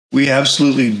We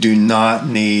absolutely do not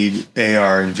need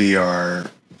AR and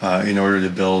VR in order to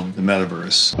build the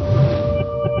metaverse.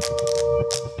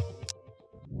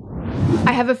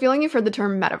 I have a feeling you've heard the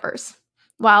term metaverse.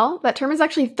 Well, that term is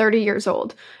actually 30 years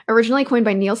old, originally coined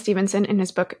by Neal Stephenson in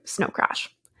his book Snow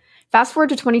Crash. Fast forward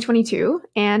to 2022,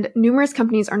 and numerous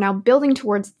companies are now building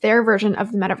towards their version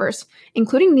of the metaverse,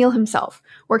 including Neal himself,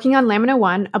 working on Lamina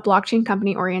One, a blockchain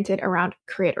company oriented around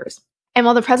creators. And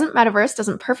while the present metaverse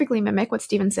doesn't perfectly mimic what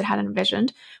Stephenson had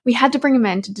envisioned, we had to bring him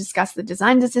in to discuss the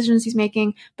design decisions he's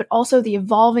making, but also the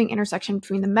evolving intersection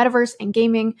between the metaverse and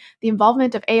gaming, the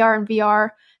involvement of AR and VR,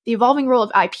 the evolving role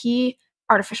of IP,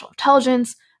 artificial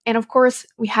intelligence, and of course,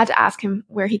 we had to ask him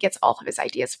where he gets all of his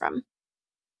ideas from.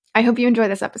 I hope you enjoy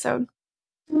this episode.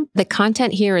 The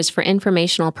content here is for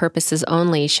informational purposes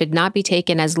only, should not be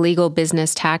taken as legal,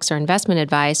 business, tax, or investment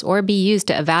advice, or be used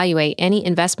to evaluate any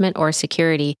investment or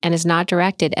security, and is not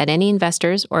directed at any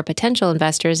investors or potential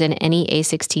investors in any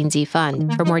A16Z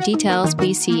fund. For more details,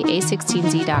 please see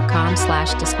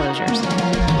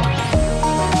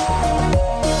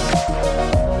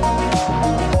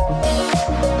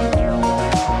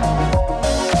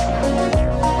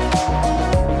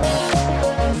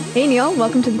Hey, Neal,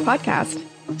 welcome to the podcast.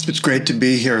 It's great to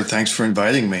be here. Thanks for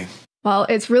inviting me. Well,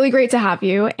 it's really great to have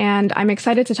you, and I'm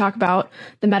excited to talk about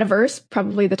the metaverse,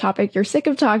 probably the topic you're sick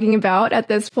of talking about at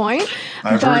this point.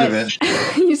 I've heard of it.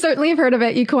 You certainly have heard of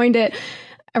it. You coined it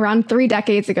around 3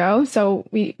 decades ago, so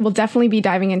we will definitely be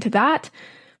diving into that.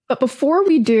 But before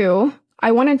we do,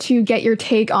 I wanted to get your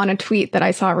take on a tweet that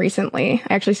I saw recently.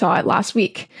 I actually saw it last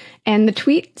week. And the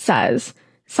tweet says,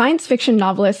 "Science fiction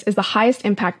novelist is the highest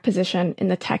impact position in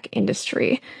the tech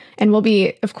industry." And we'll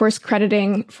be, of course,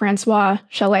 crediting Francois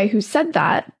Chalet, who said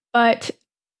that. But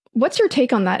what's your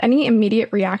take on that? Any immediate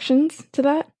reactions to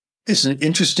that? It's an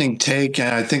interesting take,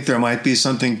 and I think there might be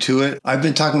something to it. I've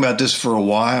been talking about this for a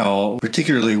while,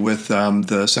 particularly with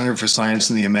the Center for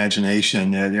Science and the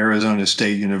Imagination at Arizona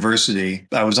State University.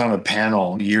 I was on a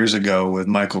panel years ago with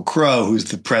Michael Crow, who's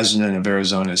the president of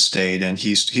Arizona State, and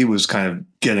he was kind of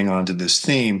getting onto this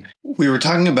theme. We were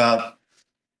talking about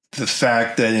the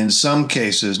fact that in some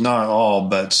cases, not all,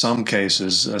 but some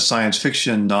cases, a science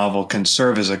fiction novel can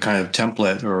serve as a kind of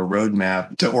template or a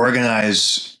roadmap to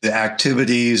organize the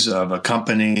activities of a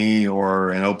company or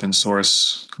an open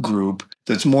source group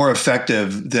that's more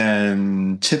effective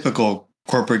than typical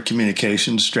corporate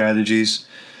communication strategies.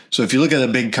 So if you look at a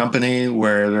big company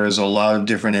where there's a lot of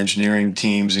different engineering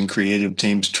teams and creative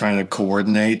teams trying to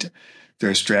coordinate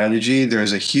their strategy,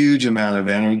 there's a huge amount of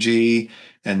energy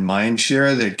and mind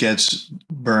share that gets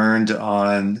burned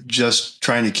on just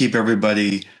trying to keep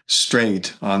everybody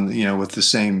straight on, with the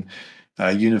same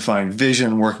unifying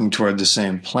vision, working toward the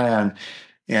same plan.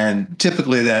 And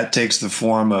typically that takes the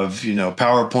form of,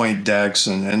 PowerPoint decks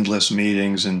and endless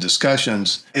meetings and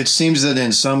discussions. It seems that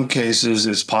in some cases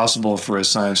it's possible for a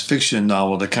science fiction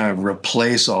novel to kind of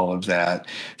replace all of that.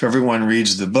 If everyone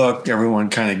reads the book, everyone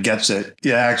kind of gets it.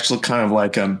 It acts kind of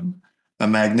like a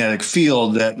magnetic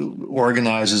field that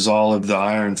organizes all of the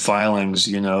iron filings,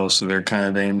 so they're kind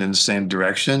of aimed in the same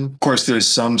direction. Of course, there's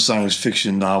some science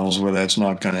fiction novels where that's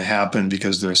not going to happen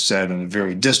because they're set in a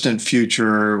very distant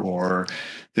future, or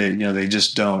they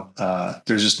just don't,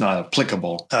 they're just not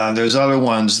applicable. There's other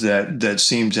ones that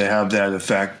seem to have that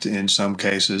effect in some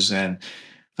cases. And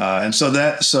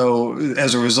so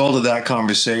as a result of that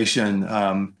conversation,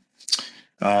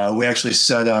 we actually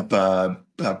set up a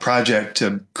project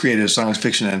to create a science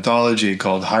fiction anthology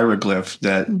called Hieroglyph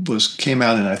that came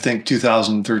out in, I think,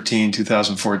 2013,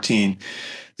 2014,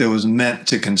 that was meant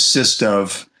to consist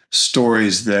of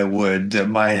stories that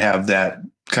might have that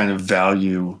kind of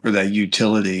value or that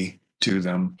utility to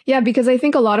them. Yeah, because I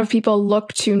think a lot of people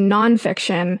look to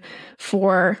nonfiction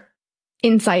for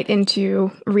insight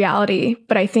into reality,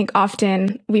 but I think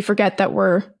often we forget that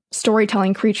we're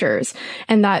storytelling creatures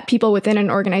and that people within an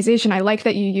organization, I like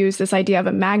that you use this idea of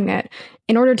a magnet.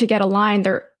 In order to get aligned,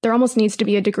 there almost needs to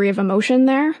be a degree of emotion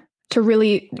there to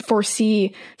really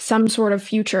foresee some sort of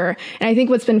future. And I think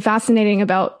what's been fascinating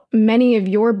about many of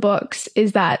your books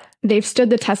is that they've stood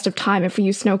the test of time. If we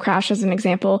use Snow Crash as an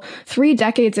example, 3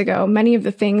 decades ago, many of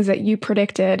the things that you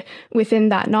predicted within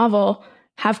that novel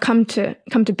have come to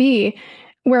be.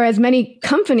 Whereas many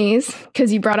companies,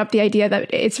 because you brought up the idea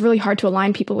that it's really hard to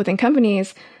align people within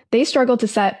companies, they struggle to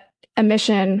set a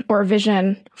mission or a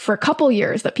vision for a couple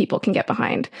years that people can get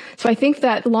behind. So I think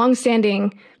that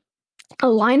longstanding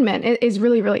alignment is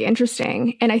really, really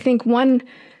interesting. And I think one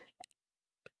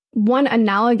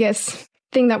analogous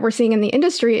thing that we're seeing in the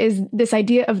industry is this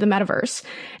idea of the metaverse.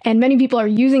 And many people are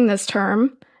using this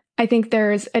term. I think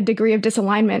there's a degree of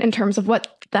disalignment in terms of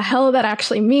what the hell that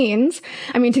actually means.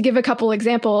 I mean, to give a couple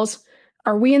examples,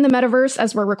 are we in the metaverse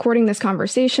as we're recording this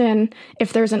conversation?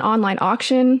 If there's an online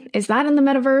auction, is that in the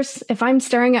metaverse? If I'm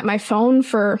staring at my phone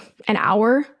for an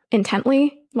hour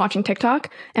intently watching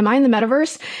TikTok, am I in the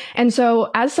metaverse? And so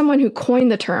as someone who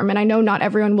coined the term, and I know not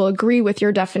everyone will agree with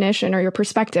your definition or your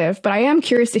perspective, but I am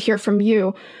curious to hear from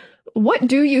you, what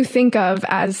do you think of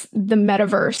as the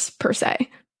metaverse per se?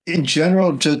 In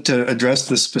general, to address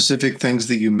the specific things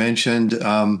that you mentioned,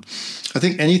 I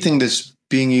think anything that's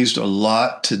being used a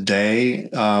lot today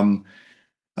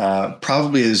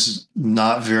probably is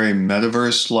not very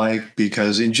metaverse-like,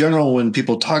 because in general, when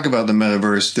people talk about the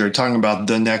metaverse, they're talking about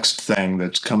the next thing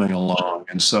that's coming along.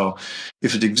 And so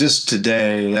if it exists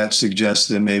today, that suggests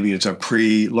that maybe it's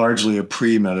largely a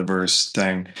pre-metaverse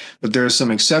thing. But there are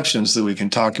some exceptions that we can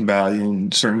talk about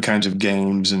in certain kinds of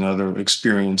games and other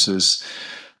experiences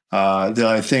that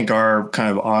I think are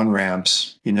kind of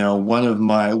on-ramps. One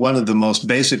of the most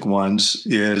basic ones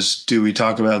is, do we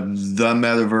talk about the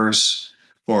metaverse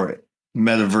or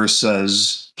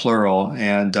metaverses, plural?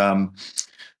 And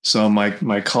so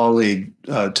my colleague,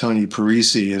 Tony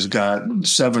Parisi, has got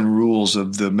 7 rules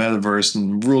of the metaverse.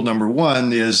 And rule number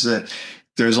 1 is that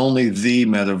there's only the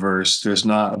metaverse. There's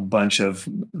not a bunch of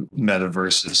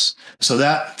metaverses. So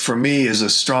that, for me, is a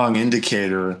strong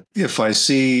indicator. If I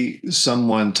see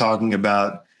someone talking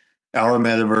about our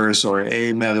metaverse or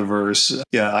a metaverse,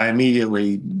 I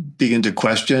immediately begin to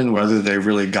question whether they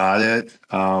really got it.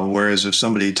 Whereas if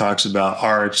somebody talks about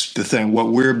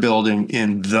what we're building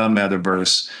in the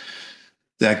metaverse,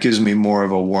 that gives me more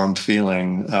of a warm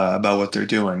feeling about what they're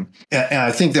doing. And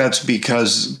I think that's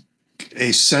because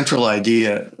a central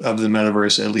idea of the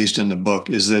metaverse, at least in the book,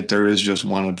 is that there is just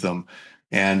one of them.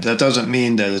 And that doesn't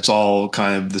mean that it's all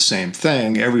kind of the same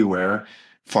thing everywhere.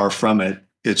 Far from it.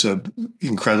 It's an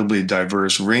incredibly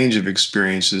diverse range of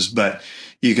experiences, but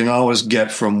you can always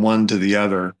get from one to the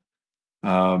other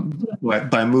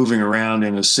by moving around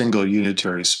in a single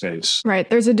unitary space. Right.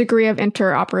 There's a degree of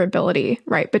interoperability,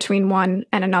 right, between one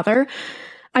and another.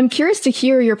 I'm curious to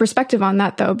hear your perspective on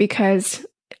that, though, because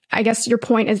I guess your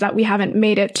point is that we haven't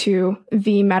made it to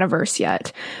the metaverse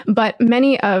yet, but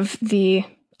many of the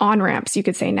on-ramps, you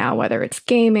could say now, whether it's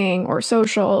gaming or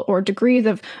social or degrees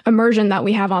of immersion that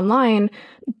we have online,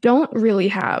 don't really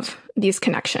have these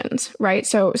connections, right?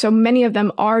 So many of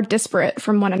them are disparate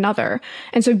from one another.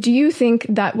 And so do you think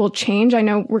that will change? I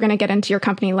know we're going to get into your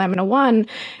company, Lamina One,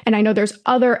 and I know there's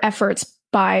other efforts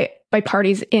by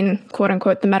parties in quote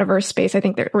unquote the metaverse space. I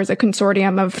think there was a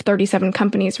consortium of 37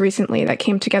 companies recently that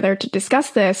came together to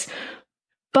discuss this.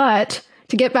 But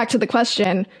to get back to the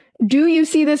question, do you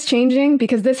see this changing?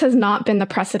 Because this has not been the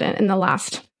precedent in the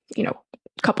last,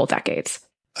 couple decades.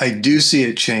 I do see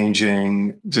it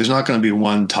changing. There's not going to be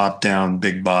one top-down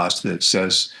big boss that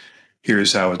says,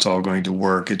 here's how it's all going to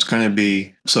work. It's going to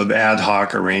be sort of ad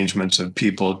hoc arrangements of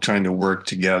people trying to work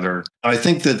together. I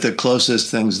think that the closest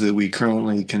things that we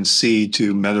currently can see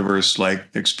to metaverse-like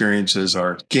experiences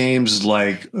are games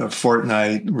like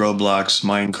Fortnite, Roblox,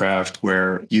 Minecraft,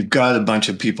 where you've got a bunch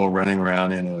of people running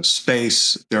around in a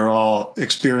space. They're all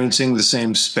experiencing the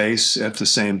same space at the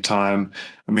same time.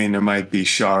 I mean, there might be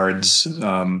shards,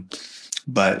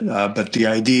 but the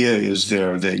idea is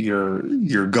there that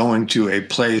you're going to a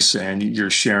place and you're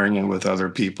sharing it with other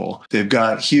people. They've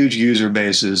got huge user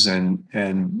bases, and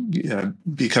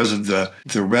because of the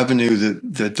revenue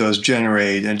that those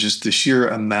generate, and just the sheer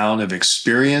amount of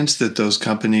experience that those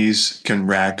companies can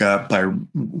rack up by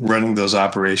running those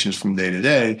operations from day to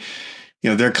day.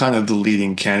 They're kind of the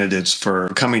leading candidates for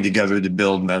coming together to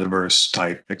build metaverse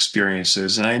type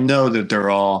experiences. And I know that they're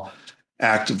all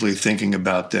actively thinking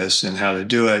about this and how to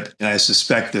do it. And I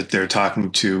suspect that they're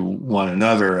talking to one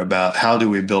another about how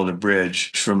do we build a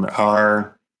bridge from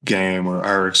our game or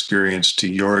our experience to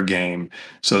your game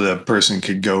so that a person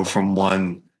could go from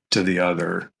one to the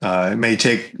other. It may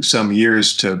take some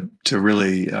years to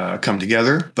really come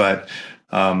together, but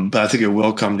I think it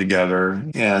will come together.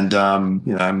 And,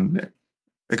 I'm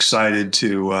excited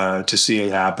to see it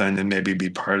happen and maybe be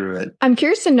part of it. I'm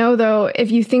curious to know, though,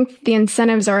 if you think the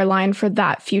incentives are aligned for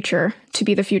that future to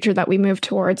be the future that we move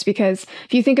towards. Because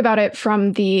if you think about it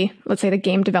from let's say the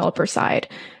game developer side,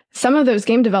 some of those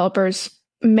game developers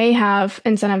may have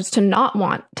incentives to not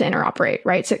want to interoperate,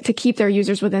 right? So to keep their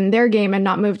users within their game and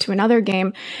not move to another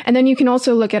game. And then you can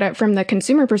also look at it from the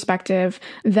consumer perspective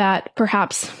that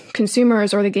perhaps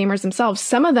consumers or the gamers themselves,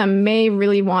 some of them may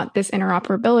really want this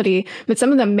interoperability, but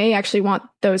some of them may actually want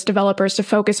those developers to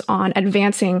focus on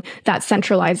advancing that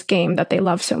centralized game that they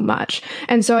love so much.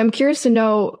 And so I'm curious to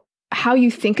know, how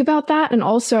you think about that. And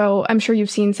also, I'm sure you've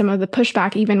seen some of the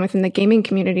pushback even within the gaming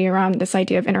community around this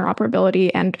idea of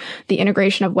interoperability and the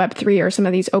integration of Web3 or some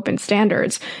of these open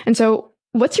standards. And so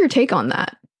what's your take on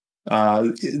that?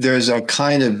 There's a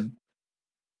kind of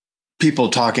people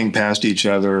talking past each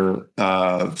other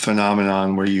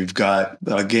phenomenon where you've got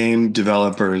game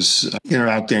developers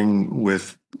interacting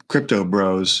with crypto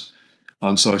bros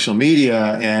on social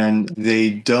media, and they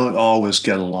don't always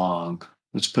get along.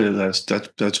 Let's put it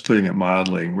that's putting it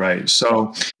mildly, right?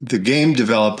 So the game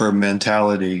developer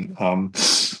mentality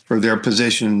for their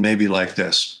position may be like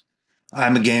this: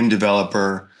 I'm a game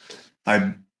developer.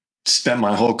 I've spent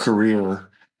my whole career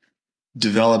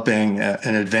developing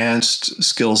an advanced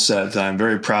skill set that I'm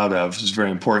very proud of. It's very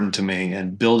important to me,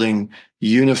 and building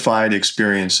unified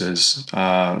experiences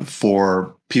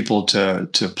for people to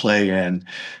play in.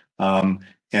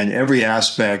 And every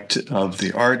aspect of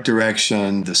the art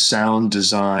direction, the sound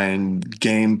design,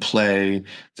 gameplay,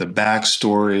 the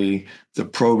backstory, the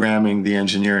programming, the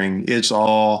engineering, it's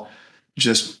all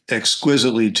just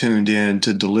exquisitely tuned in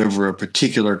to deliver a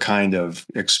particular kind of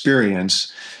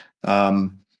experience.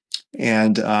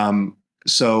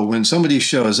 So when somebody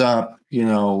shows up,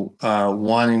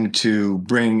 wanting to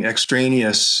bring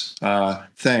extraneous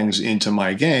things into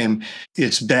my game,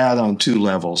 it's bad on two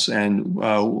levels. And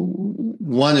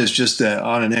one is just that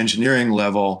on an engineering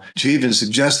level, to even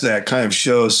suggest that kind of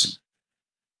shows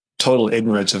total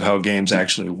ignorance of how games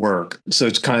actually work. So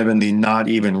it's kind of in the not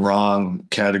even wrong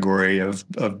category of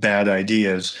bad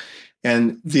ideas.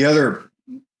 And the other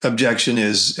objection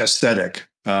is aesthetic.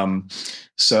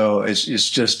 So it's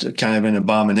just kind of an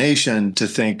abomination to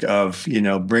think of,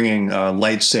 bringing a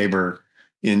lightsaber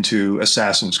into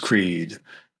Assassin's Creed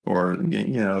or,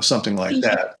 something like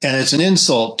that. And it's an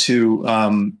insult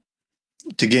to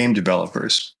game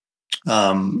developers.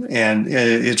 And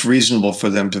it's reasonable for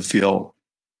them to feel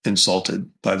insulted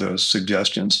by those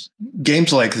suggestions.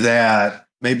 Games like that,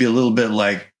 maybe a little bit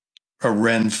like a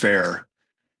Ren fair.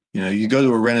 You go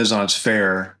to a Renaissance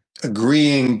fair,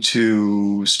 agreeing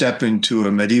to step into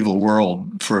a medieval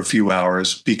world for a few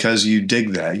hours because you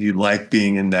dig that, you like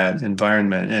being in that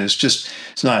environment, and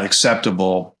it's not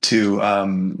acceptable to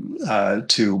have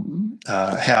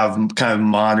kind of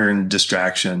modern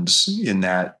distractions in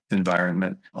that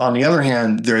environment. On the other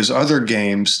hand, there's other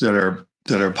games that are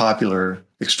popular,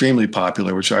 extremely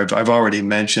popular, which I've already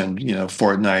mentioned,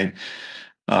 Fortnite,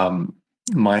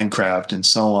 Minecraft, and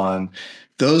so on.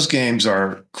 Those games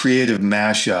are creative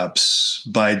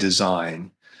mashups by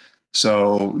design.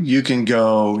 So you can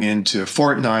go into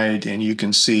Fortnite and you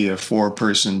can see a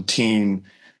 4-person team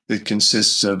that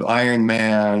consists of Iron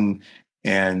Man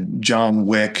and John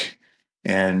Wick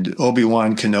and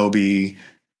Obi-Wan Kenobi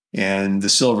and the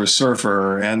Silver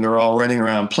Surfer, and they're all running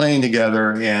around playing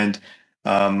together, and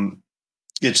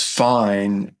it's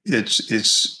fine.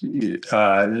 It's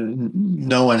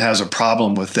no one has a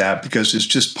problem with that because it's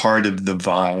just part of the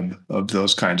vibe of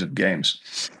those kinds of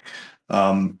games.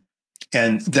 And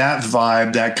that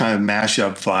vibe, that kind of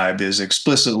mashup vibe, is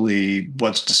explicitly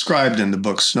what's described in the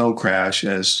book Snow Crash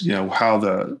as, how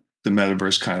the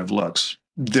metaverse kind of looks.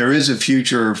 There is a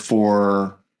future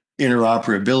for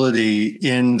interoperability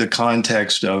in the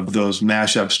context of those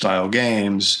mashup style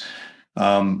games.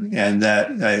 And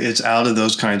that it's out of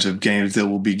those kinds of games that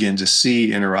we'll begin to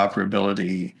see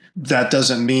interoperability. That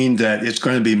doesn't mean that it's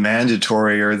going to be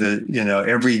mandatory or that,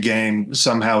 every game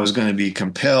somehow is going to be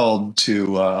compelled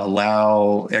to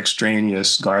allow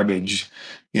extraneous garbage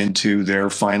into their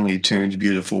finely tuned,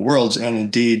 beautiful worlds. And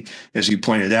indeed, as you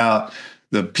pointed out,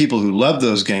 the people who love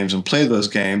those games and play those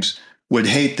games would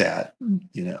hate that.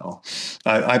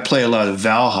 I play a lot of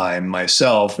Valheim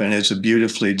myself, and it's a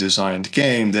beautifully designed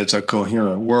game that's a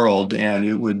coherent world, and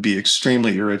it would be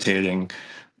extremely irritating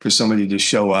for somebody to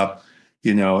show up,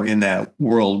 in that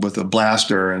world with a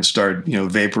blaster and start,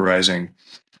 vaporizing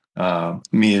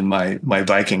me and my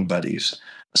Viking buddies.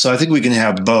 So I think we can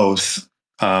have both,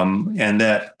 and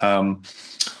that a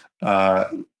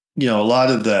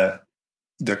lot of the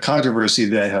controversy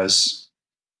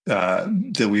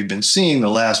that we've been seeing the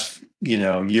last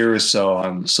year or so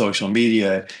on social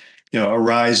media,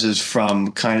 arises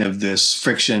from kind of this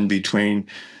friction between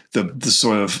the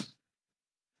sort of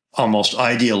almost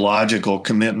ideological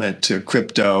commitment to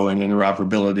crypto and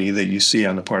interoperability that you see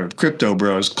on the part of crypto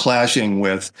bros clashing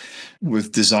with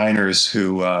designers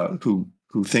who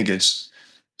think it's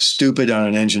stupid on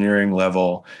an engineering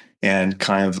level and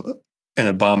kind of an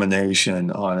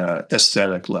abomination on an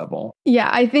aesthetic level. Yeah,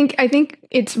 I think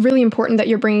it's really important that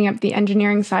you're bringing up the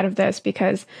engineering side of this,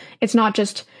 because it's not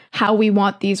just how we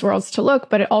want these worlds to look,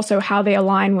 but also how they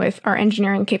align with our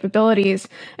engineering capabilities.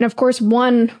 And of course,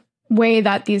 one way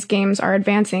that these games are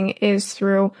advancing is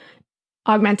through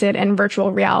augmented and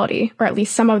virtual reality, or at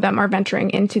least some of them are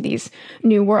venturing into these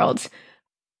new worlds.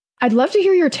 I'd love to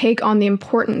hear your take on the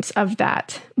importance of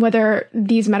that, whether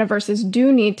these metaverses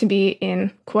do need to be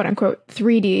in quote unquote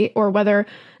 3D, or whether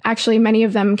actually many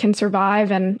of them can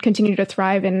survive and continue to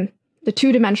thrive in the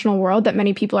two-dimensional world that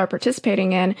many people are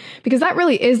participating in, because that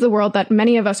really is the world that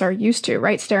many of us are used to,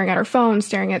 right? Staring at our phones,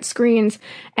 staring at screens.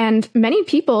 And many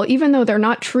people, even though they're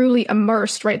not truly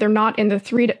immersed, right? They're not in the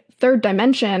third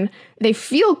dimension, they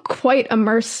feel quite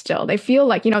immersed still. They feel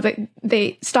like,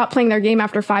 they stop playing their game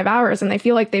after 5 hours and they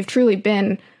feel like they've truly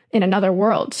been in another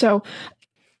world. So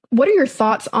what are your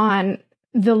thoughts on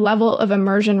the level of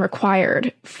immersion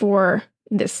required for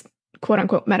this quote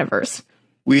unquote metaverse?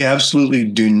 We absolutely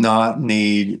do not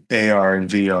need AR and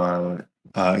VR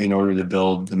in order to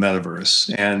build the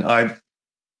metaverse. And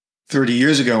 30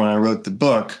 years ago when I wrote the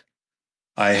book,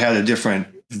 I had a different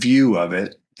view of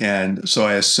it. And so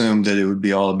I assumed that it would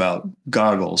be all about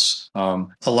goggles. A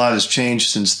lot has changed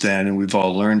since then, and we've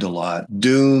all learned a lot.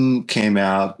 Doom came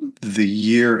out the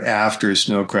year after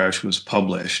Snow Crash was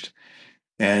published.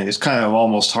 And it's kind of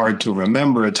almost hard to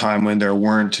remember a time when there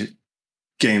weren't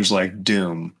games like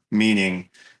Doom, meaning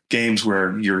games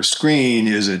where your screen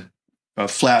is a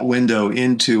flat window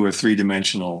into a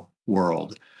three-dimensional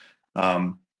world.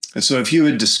 And so if you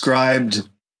had described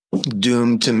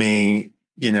Doom to me,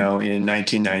 in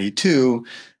 1992,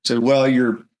 said, well,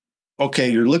 you're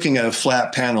looking at a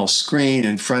flat panel screen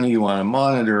in front of you on a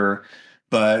monitor,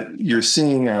 but you're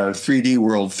seeing a 3D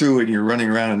world through it and you're running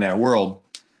around in that world.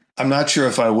 I'm not sure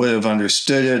if I would have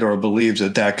understood it or believed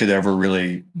that could ever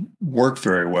really work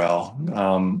very well.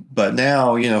 But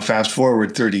now, fast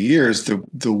forward 30 years, the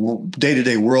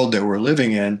day-to-day world that we're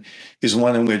living in is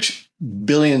one in which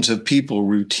billions of people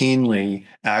routinely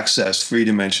access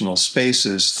three-dimensional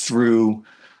spaces through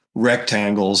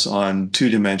rectangles on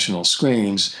two-dimensional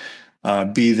screens,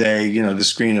 be they, the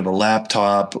screen of a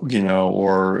laptop,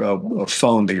 or a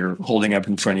phone that you're holding up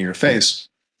in front of your face.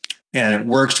 And it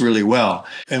works really well.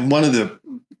 And one of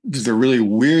the really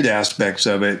weird aspects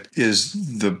of it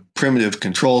is the primitive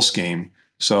control scheme.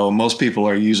 So most people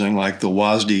are using like the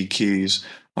WASD keys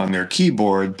on their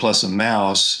keyboard plus a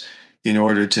mouse in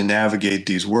order to navigate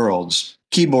these worlds.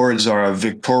 Keyboards are a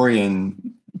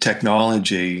Victorian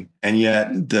technology, and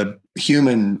yet the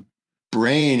human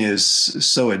brain is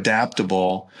so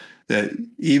adaptable that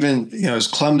even, as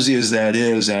clumsy as that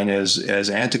is and as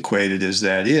antiquated as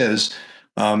that is,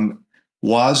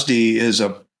 WASD is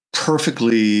a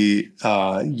perfectly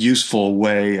useful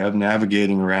way of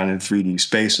navigating around in 3D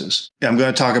spaces. I'm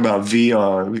going to talk about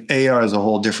VR. AR is a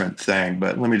whole different thing,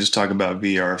 but let me just talk about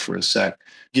VR for a sec.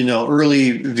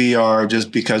 Early VR,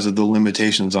 just because of the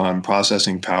limitations on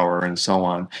processing power and so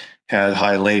on, had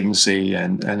high latency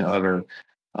and other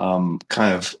kind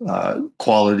of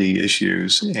quality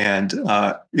issues. And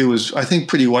it was, I think,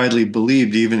 pretty widely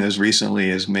believed, even as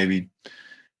recently as maybe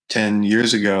 10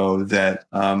 years ago, that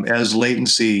as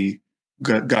latency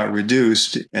got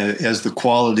reduced, as the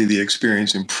quality of the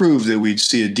experience improved, that we'd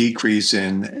see a decrease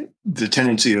in the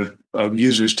tendency of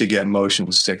users to get motion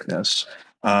sickness.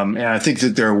 And I think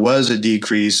that there was a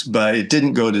decrease, but it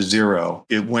didn't go to zero.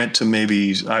 It went to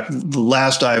maybe, the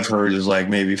last I've heard is like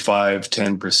maybe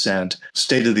 5-10%.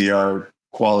 State-of-the-art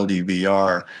quality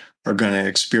VR are going to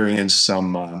experience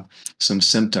some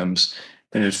symptoms.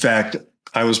 And in fact,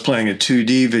 I was playing a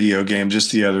 2D video game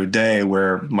just the other day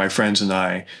where my friends and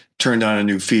I turned on a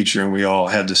new feature and we all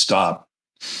had to stop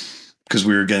because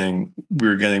we were getting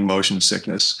motion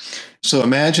sickness. So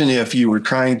imagine if you were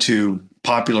trying to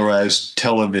popularize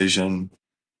television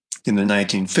in the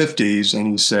 1950s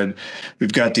and you said,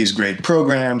 we've got these great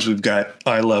programs, we've got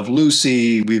I Love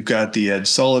Lucy, we've got the Ed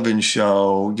Sullivan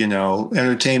Show,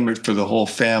 entertainment for the whole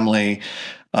family.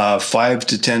 5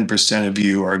 to 10% of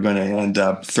you are going to end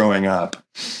up throwing up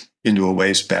into a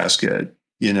wastebasket,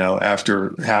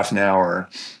 after half an hour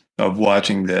of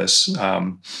watching this.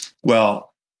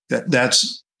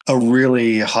 That's a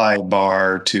really high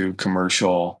bar to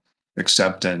commercial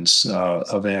acceptance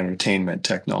of entertainment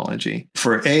technology.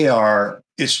 For AR,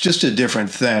 it's just a different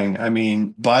thing. I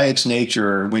mean, by its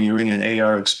nature, when you're in an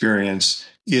AR experience,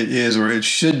 it is, or it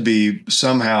should be,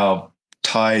 somehow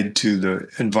tied to the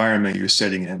environment you're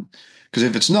sitting in. Because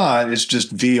if it's not, it's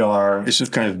just VR. It's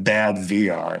just kind of bad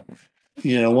VR.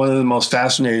 One of the most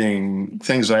fascinating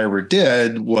things I ever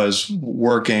did was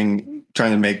trying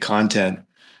to make content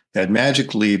at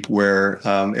MagicLeap, where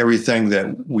everything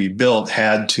that we built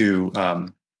had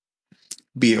to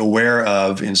be aware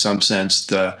of, in some sense,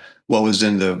 what was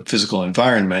in the physical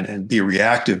environment and be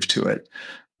reactive to it.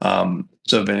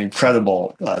 of an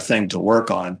incredible thing to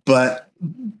work on. But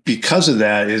because of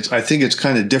that, I think it's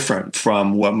kind of different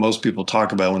from what most people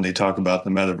talk about when they talk about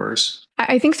the metaverse.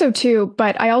 I think so too,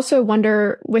 but I also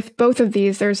wonder with both of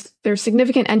these, there's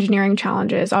significant engineering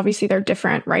challenges. Obviously, they're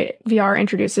different, right? VR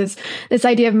introduces this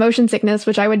idea of motion sickness,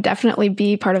 which I would definitely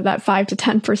be part of that 5 to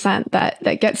 10%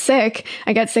 that gets sick.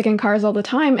 I get sick in cars all the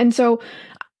time. And so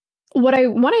what I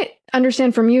want to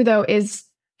understand from you, though, is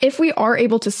if we are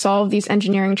able to solve these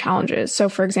engineering challenges. So,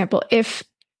 for example, if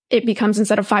it becomes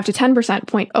instead of 5 to 10%,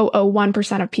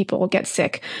 0.001% of people get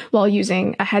sick while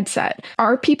using a headset.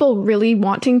 Are people really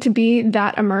wanting to be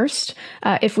that immersed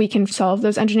if we can solve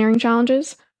those engineering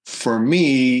challenges? For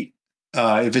me,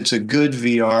 if it's a good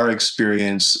VR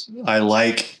experience, I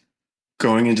like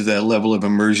going into that level of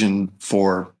immersion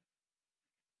for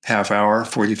half hour,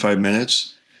 45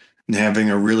 minutes. And having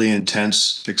a really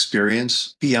intense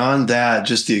experience. Beyond that,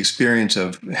 just the experience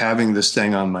of having this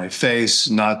thing on my face,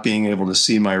 not being able to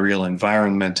see my real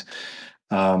environment,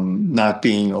 not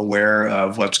being aware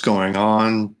of what's going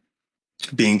on,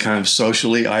 being kind of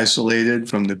socially isolated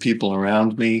from the people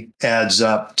around me, adds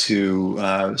up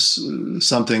to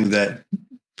something that,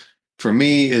 for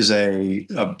me, is a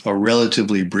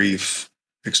relatively brief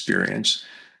experience.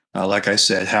 Like I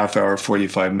said, half hour,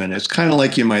 45 minutes, kind of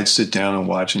like you might sit down and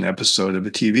watch an episode of a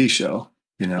TV show,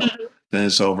 then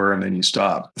it's over and then you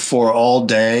stop. For all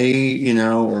day,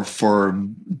 or for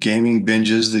gaming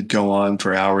binges that go on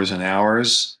for hours and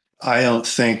hours, I don't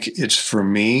think it's for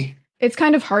me. It's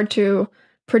kind of hard to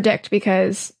predict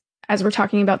because as we're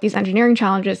talking about these engineering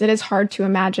challenges, it is hard to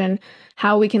imagine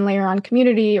how we can layer on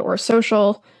community or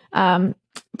social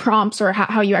prompts or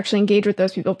how you actually engage with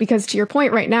those people. Because to your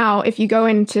point right now, if you go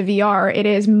into VR, it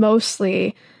is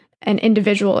mostly an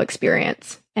individual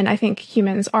experience. And I think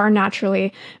humans are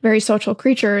naturally very social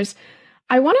creatures.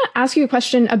 I want to ask you a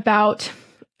question about,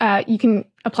 you can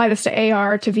apply this to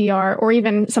AR, to VR, or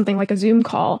even something like a Zoom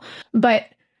call. But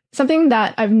something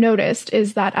that I've noticed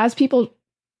is that as people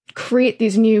create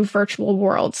these new virtual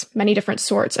worlds, many different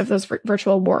sorts of those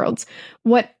virtual worlds,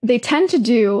 what they tend to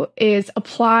do is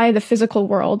apply the physical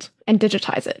world and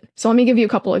digitize it. So let me give you a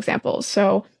couple examples.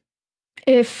 So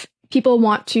if people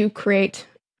want to create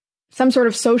some sort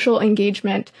of social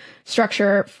engagement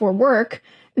structure for work,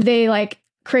 they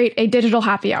create a digital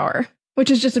happy hour,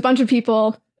 which is just a bunch of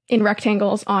people in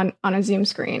rectangles on a Zoom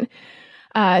screen.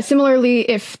 Similarly,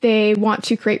 if they want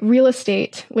to create real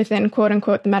estate within quote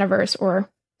unquote the metaverse or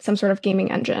some sort of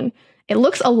gaming engine, it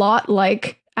looks a lot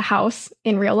like a house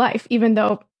in real life, even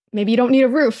though maybe you don't need a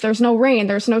roof, there's no rain,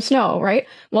 there's no snow, right?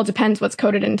 Well, it depends what's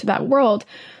coded into that world.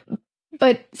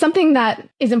 But something that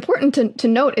is important to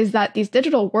note is that these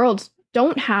digital worlds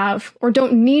don't have or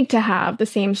don't need to have the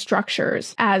same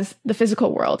structures as the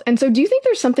physical world. And so do you think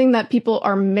there's something that people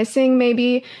are missing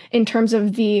maybe in terms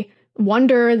of the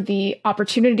wonder, the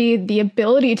opportunity, the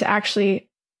ability to actually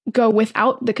go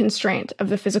without the constraint of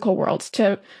the physical worlds,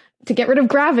 to get rid of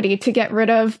gravity, to get rid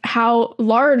of how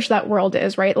large that world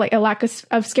is, right? Like a lack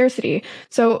of scarcity.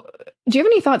 So do you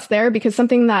have any thoughts there? Because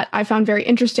something that I found very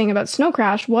interesting about Snow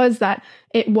Crash was that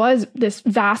it was this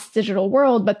vast digital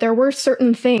world, but there were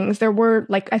certain things. There were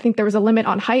I think there was a limit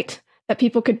on height that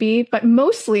people could be, but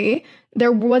mostly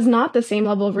there was not the same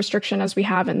level of restriction as we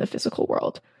have in the physical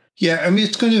world. Yeah, I mean,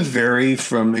 it's going to vary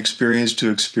from experience to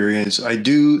experience. I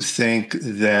do think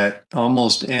that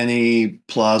almost any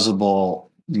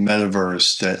plausible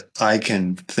metaverse that I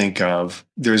can think of,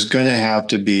 there's going to have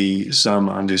to be some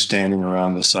understanding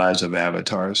around the size of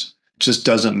avatars. It just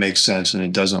doesn't make sense, and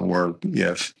it doesn't work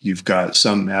if you've got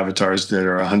some avatars that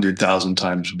are 100,000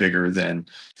 times bigger than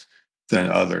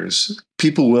others.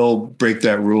 People will break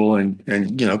that rule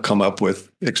and come up with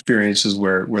experiences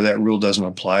where that rule doesn't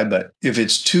apply. But if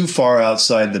it's too far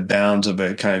outside the bounds of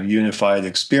a kind of unified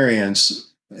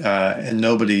experience and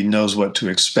nobody knows what to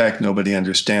expect, nobody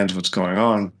understands what's going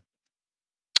on,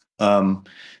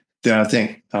 then I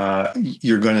think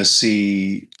you're going to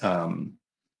see a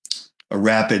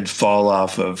rapid fall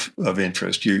off of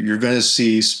interest. You're going to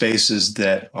see spaces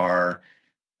that are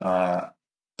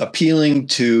appealing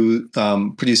to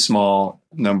pretty small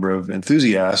number of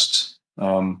enthusiasts,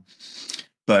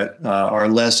 but are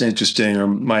less interesting or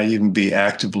might even be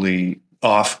actively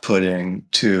off-putting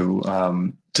to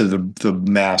the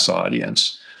mass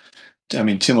audience. I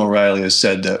mean, Tim O'Reilly has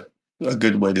said that a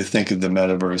good way to think of the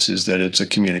metaverse is that it's a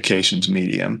communications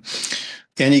medium.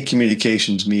 Any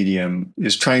communications medium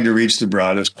is trying to reach the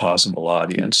broadest possible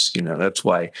audience. That's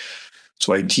why That's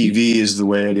why TV is the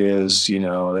way it is.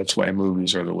 That's why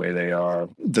movies are the way they are.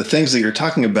 The things that you're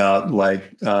talking about,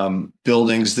 like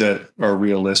buildings that are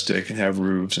realistic and have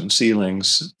roofs and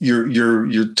ceilings,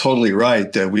 you're totally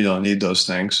right that we don't need those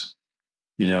things,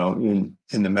 in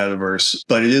the metaverse.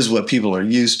 But it is what people are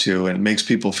used to, and it makes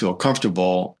people feel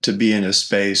comfortable to be in a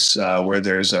space where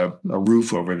there's a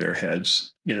roof over their heads.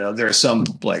 There are some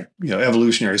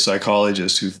evolutionary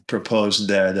psychologists who've proposed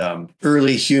that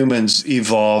early humans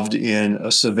evolved in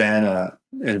a savanna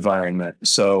environment.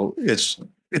 So it's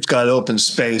got open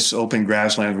space, open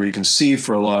grassland where you can see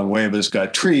for a long way, but it's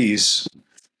got trees.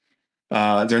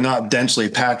 They're not densely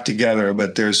packed together,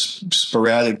 but there's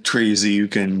sporadic trees that you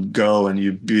can go and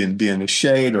you be in the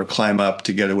shade or climb up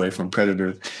to get away from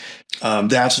predators.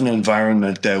 That's an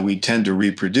environment that we tend to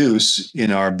reproduce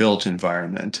in our built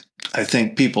environment. I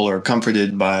think people are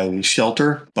comforted by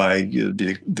shelter, by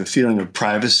the feeling of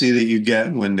privacy that you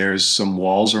get when there's some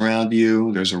walls around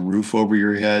you, there's a roof over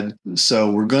your head. So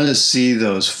we're going to see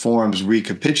those forms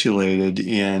recapitulated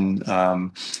in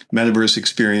metaverse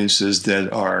experiences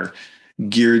that are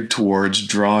geared towards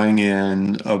drawing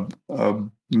in a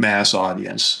mass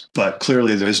audience. But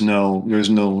clearly there's no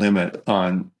limit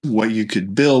on what you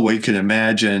could build, what you could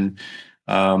imagine.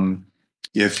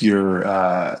 If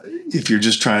you're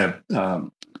just trying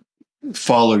to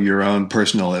follow your own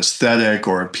personal aesthetic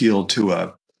or appeal to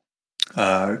a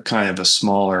kind of a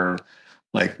smaller,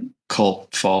 like,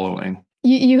 cult following.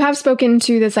 You have spoken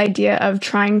to this idea of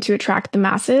trying to attract the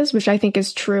masses, which I think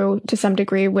is true to some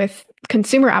degree with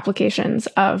consumer applications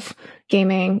of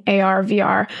gaming, AR,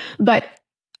 VR. But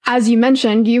as you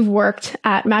mentioned, you've worked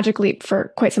at MagicLeap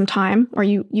for quite some time, or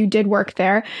you did work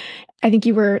there. I think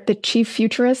you were the chief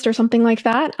futurist or something like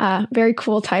that. Very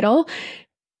cool title.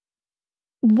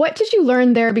 What did you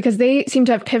learn there? Because they seem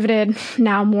to have pivoted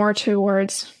now more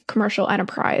towards commercial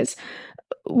enterprise.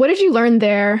 What did you learn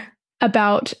there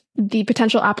about the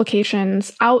potential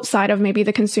applications outside of maybe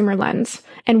the consumer lens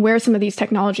and where some of these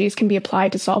technologies can be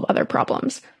applied to solve other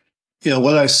problems?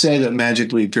 What I said at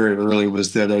MagicLeap very early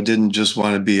was that I didn't just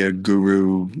want to be a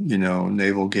guru,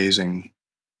 navel-gazing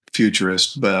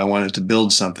futurist, but I wanted to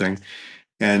build something,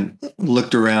 and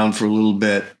looked around for a little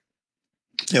bit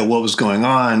at what was going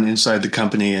on inside the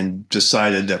company and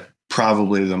decided that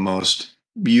probably the most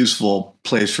useful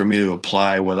place for me to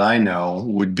apply what I know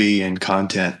would be in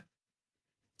content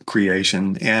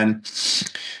creation. And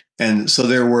so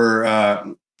there were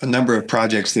a number of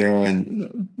projects there,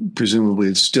 and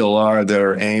presumably still are, that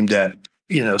are aimed at,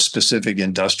 specific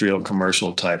industrial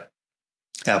commercial type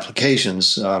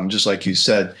applications. Just like you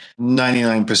said,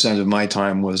 99% of my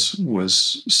time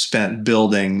was spent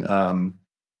building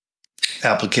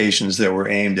applications that were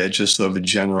aimed at just sort of a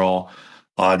general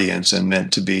audience and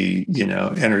meant to be,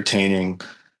 entertaining,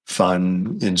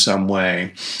 fun in some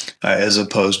way, as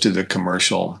opposed to the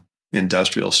commercial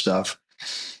industrial stuff.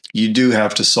 You do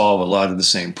have to solve a lot of the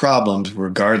same problems,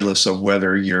 regardless of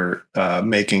whether you're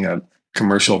making a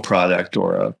commercial product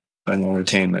or an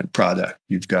entertainment product.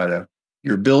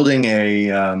 You're building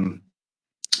an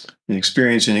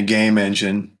experience in a game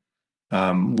engine.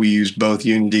 We used both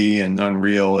Unity and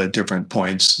Unreal at different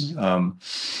points.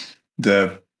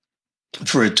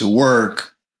 For it to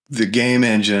work, the game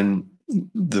engine,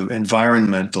 the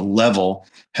environment, the level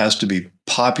has to be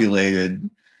populated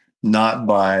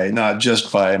not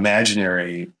just by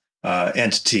imaginary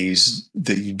entities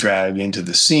that you drag into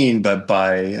the scene, but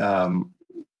by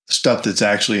stuff that's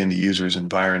actually in the user's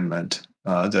environment,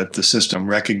 that the system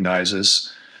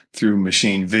recognizes through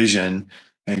machine vision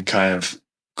and kind of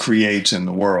creates in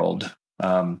the world.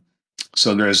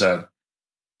 So there's a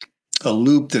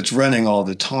loop that's running all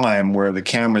the time where the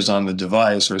cameras on the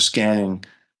device are scanning,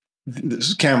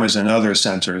 the cameras and other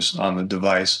sensors on the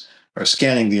device are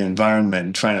scanning the environment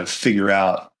and trying to figure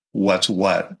out what's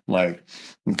what. Like,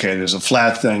 okay, there's a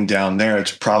flat thing down there,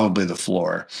 it's probably the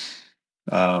floor.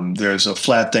 There's a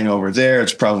flat thing over there,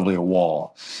 it's probably a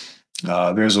wall.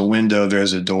 There's a window,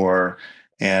 there's a door,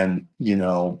 and,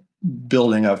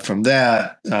 building up from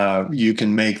that, you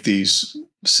can make these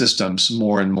systems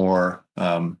more and more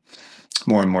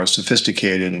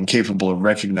sophisticated and capable of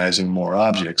recognizing more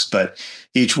objects. But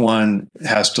each one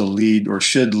has to lead, or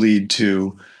should lead,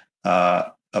 to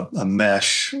a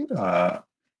mesh, an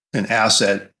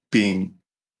asset being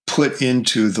put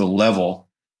into the level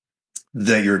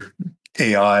that your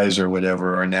AIs or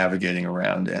whatever are navigating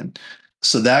around in.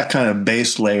 So that kind of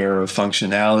base layer of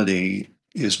functionality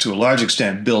is to a large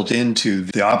extent built into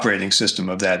the operating system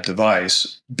of that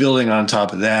device. Building on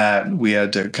top of that, we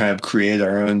had to kind of create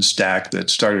our own stack that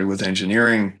started with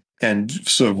engineering and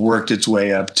sort of worked its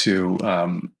way up to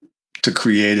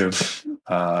creative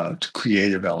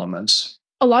creative elements.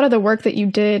 A lot of the work that you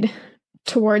did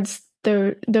towards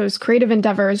those creative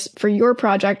endeavors for your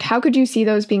project, how could you see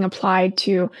those being applied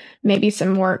to maybe some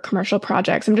more commercial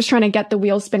projects? I'm just trying to get the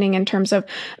wheels spinning in terms of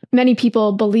many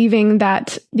people believing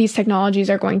that these technologies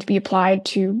are going to be applied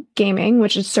to gaming,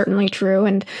 which is certainly true.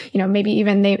 And, maybe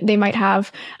even they might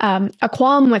have a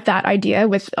qualm with that idea,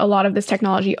 with a lot of this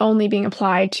technology only being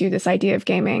applied to this idea of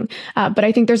gaming. But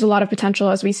I think there's a lot of potential,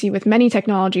 as we see with many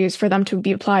technologies, for them to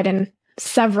be applied in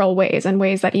several ways, and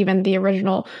ways that even the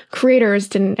original creators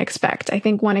didn't expect. I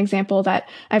think one example that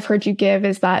I've heard you give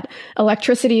is that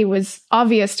electricity was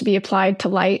obvious to be applied to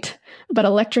light, but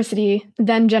electricity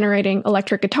then generating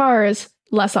electric guitars,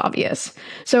 less obvious.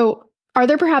 So are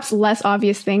there perhaps less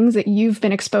obvious things that you've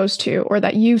been exposed to, or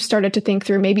that you've started to think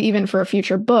through, maybe even for a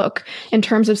future book, in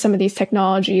terms of some of these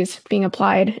technologies being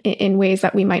applied in ways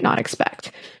that we might not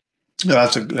expect? No,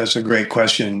 that's a great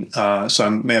question. So I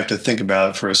may have to think about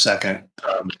it for a second.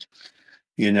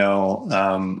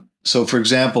 So for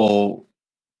example,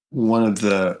 one of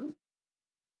the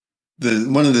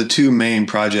two main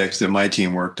projects that my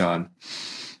team worked on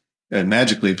at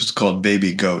MagicLeap is called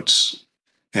Baby Goats,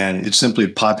 and it simply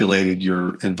populated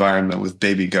your environment with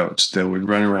baby goats that would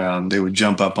run around. They would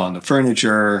jump up on the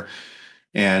furniture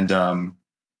and kind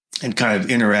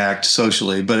of interact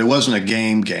socially, but it wasn't a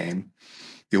game.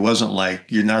 It wasn't like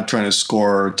you're not trying to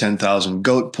score 10,000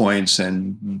 goat points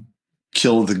and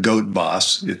kill the goat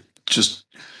boss. It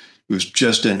was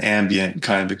just an ambient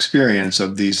kind of experience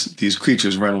of these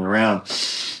creatures running around.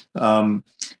 And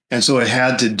so it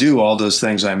had to do all those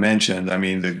things I mentioned. I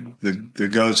mean, the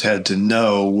goats had to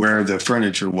know where the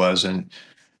furniture was, and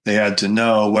they had to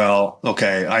know, well,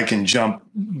 okay, I can jump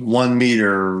 1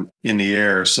 meter in the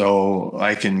air, so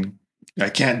I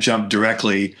can't jump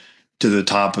directly to the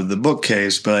top of the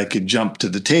bookcase, but I could jump to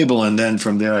the table, and then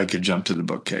from there I could jump to the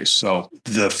bookcase. So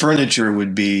the furniture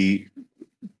would be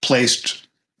placed,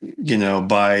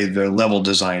 by the level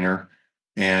designer,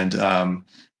 and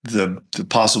the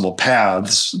possible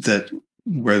paths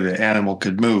where the animal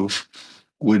could move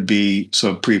would be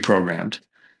sort of pre-programmed.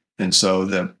 And so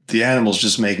the animal's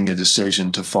just making a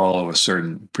decision to follow a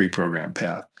certain pre-programmed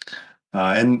path.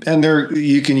 And there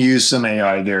you can use some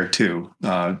AI there too,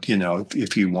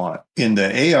 if you want. In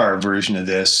the AR version of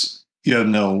this, you have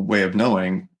no way of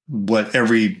knowing what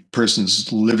every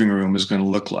person's living room is going to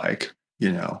look like,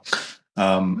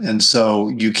 and so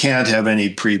you can't have any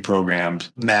pre-programmed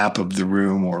map of the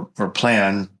room or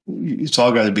plan. It's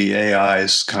all got to be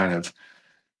AIs kind of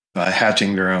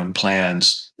hatching their own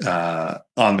plans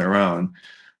on their own.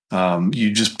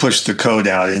 You just push the code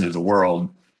out into the world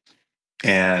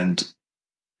and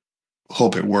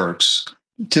hope it works.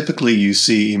 Typically, you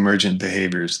see emergent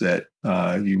behaviors that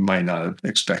you might not have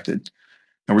expected.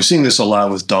 And we're seeing this a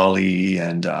lot with DALL-E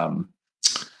and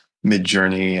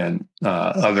Midjourney and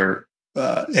other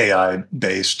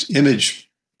AI-based image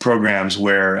programs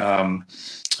where,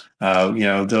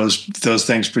 those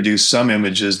things produce some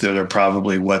images that are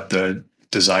probably what the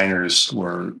designers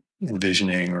were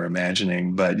envisioning or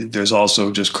imagining. But there's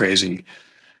also just crazy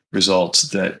results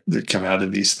that come out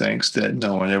of these things that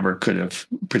no one ever could have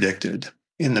predicted.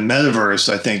 In the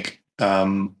metaverse, I think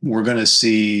we're going to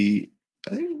see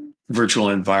virtual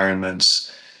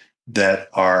environments that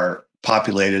are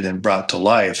populated and brought to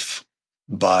life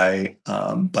by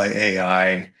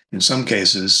AI. In some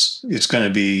cases, it's going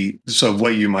to be sort of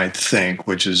what you might think,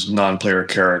 which is non-player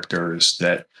characters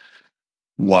that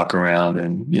walk around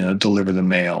and deliver the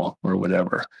mail or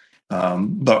whatever.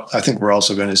 But I think we're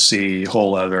also going to see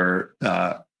whole other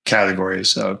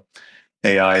categories of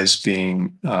AIs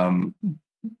being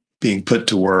put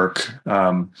to work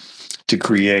to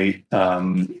create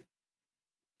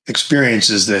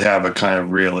experiences that have a kind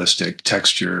of realistic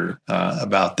texture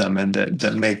about them, and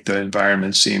that make the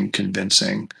environment seem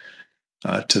convincing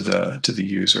to the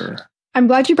user. I'm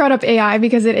glad you brought up AI,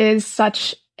 because it is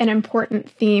such an important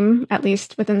theme, at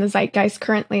least within the zeitgeist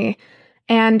currently.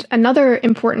 And another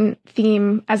important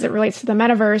theme as it relates to the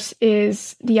metaverse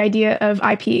is the idea of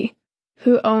IP.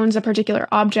 Who owns a particular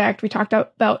object? We talked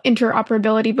about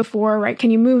interoperability before, right? Can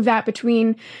you move that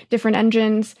between different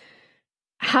engines?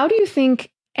 How do you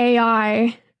think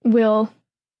AI will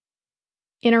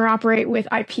interoperate with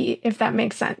IP, if that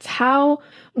makes sense? How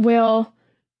will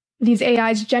these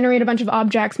AIs generate a bunch of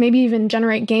objects, maybe even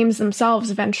generate games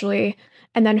themselves eventually?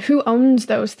 And then who owns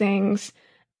those things?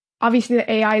 Obviously, the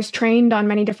AI is trained on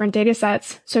many different data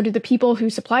sets. So do the people who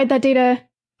supplied that data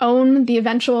own the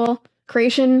eventual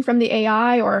creation from the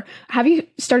AI? Or have you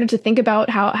started to think about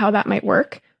how that might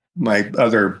work? My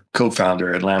other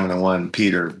co-founder at Lamina One,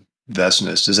 Peter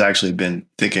Vesness, has actually been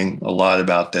thinking a lot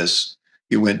about this.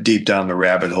 he went deep down the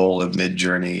rabbit hole of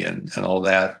Midjourney and all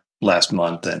that last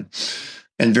month.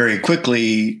 And very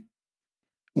quickly,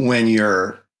 when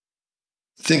you're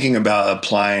thinking about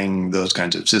applying those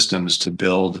kinds of systems to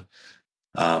build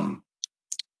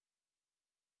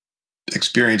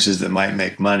experiences that might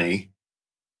make money,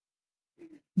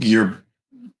 you're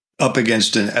up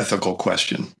against an ethical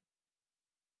question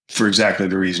for exactly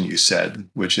the reason you said,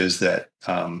 which is that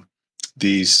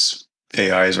these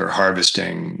AIs are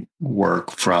harvesting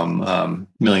work from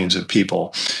millions of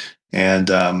people. And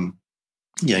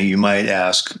you might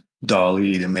ask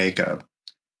DALL-E to make a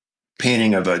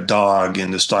painting of a dog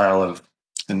in the style of,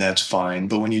 and that's fine.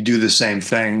 But when you do the same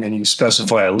thing and you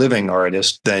specify a living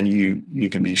artist, then you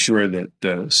can be sure that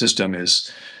the system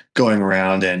is going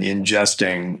around and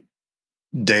ingesting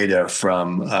data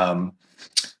from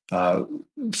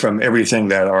everything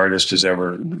that artist has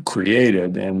ever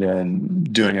created, and then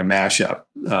doing a mashup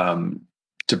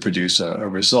to produce a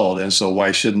result. And so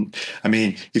why shouldn't, I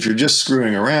mean, if you're just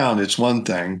screwing around, it's one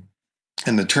thing.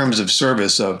 And the terms of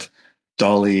service of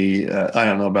DALL-E, I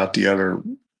don't know about the other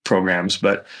programs,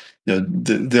 but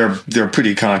they're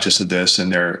pretty conscious of this,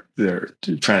 and they're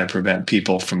trying to prevent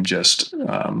people from just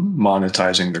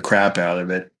monetizing the crap out of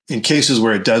it. In cases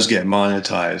where it does get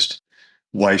monetized,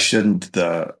 why shouldn't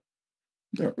the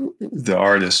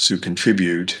artists who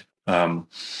contribute get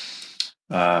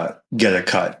a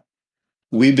cut?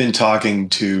 We've been talking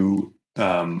to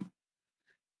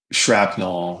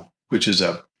Shrapnel, which is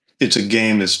it's a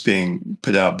game that's being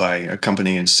put out by a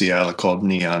company in Seattle called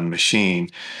Neon Machine.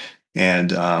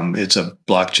 And it's a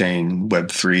blockchain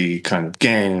Web3 kind of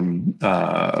game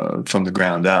from the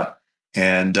ground up.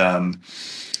 And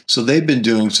so they've been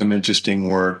doing some interesting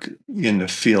work in the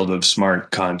field of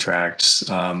smart contracts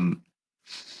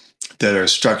that are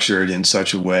structured in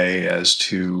such a way as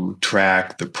to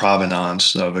track the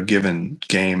provenance of a given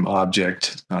game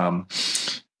object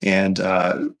and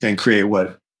create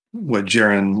what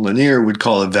Jaron Lanier would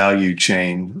call a value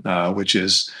chain, which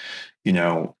is,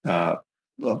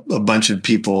 a bunch of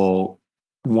people,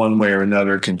 one way or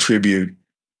another, contribute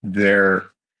their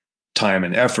time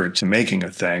and effort to making a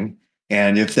thing.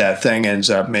 And if that thing ends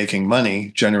up making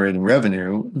money, generating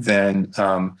revenue, then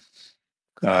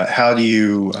how do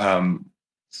you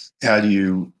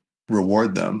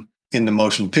reward them? In the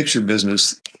motion picture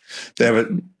business, they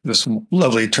have this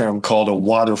lovely term called a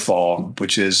waterfall,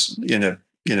 which is in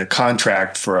a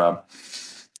contract for a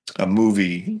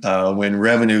movie. When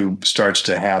revenue starts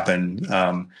to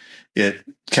happen, it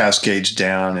cascades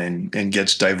down and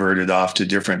gets diverted off to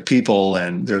different people,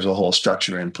 and there's a whole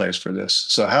structure in place for this.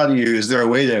 So is there a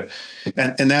way to,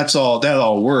 and that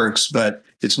all works, but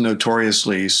it's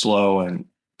notoriously slow and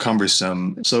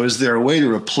cumbersome. So is there a way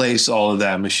to replace all of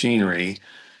that machinery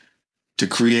to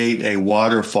create a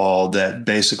waterfall that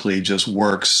basically just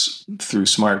works through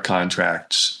smart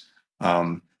contracts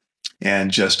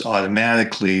and just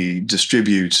automatically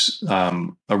distributes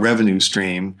a revenue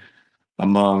stream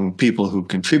among people who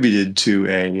contributed to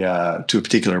a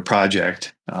particular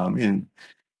project in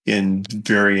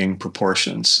varying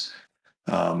proportions,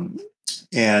 and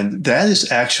that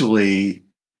is actually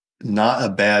not a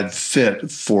bad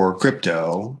fit for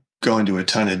crypto. Go into a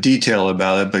ton of detail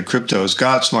about it, but crypto's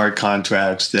got smart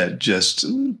contracts that just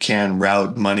can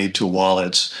route money to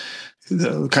wallets.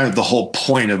 The whole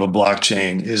point of a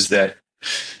blockchain is that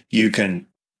you can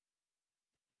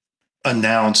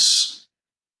announce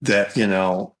that,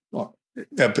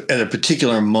 at a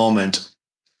particular moment,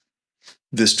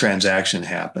 this transaction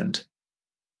happened.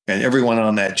 And everyone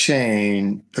on that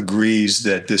chain agrees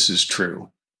that this is true.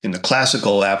 In the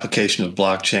classical application of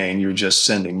blockchain, you're just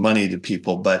sending money to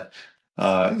people. But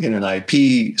in an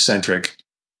IP-centric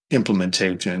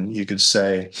implementation, you could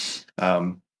say,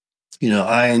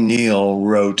 I, Neal,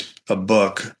 wrote a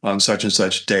book on such and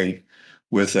such date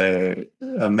with a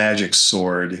magic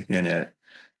sword in it.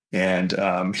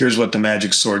 And here's what the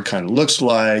magic sword kind of looks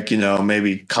like,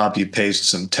 maybe copy paste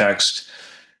some text.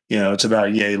 It's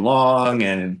about yay long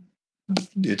and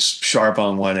it's sharp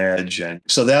on one edge. And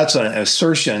so that's an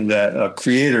assertion that a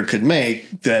creator could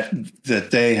make that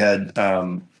they had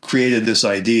created this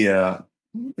idea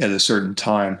at a certain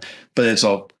time, but it's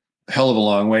a hell of a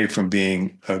long way from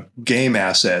being a game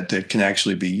asset that can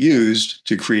actually be used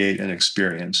to create an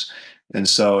experience. And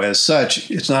so as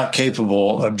such, it's not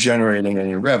capable of generating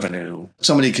any revenue.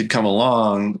 Somebody could come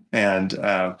along and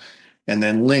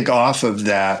then link off of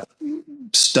that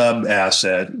stub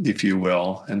asset, if you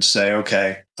will, and say,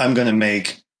 okay, I'm going to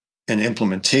make an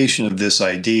implementation of this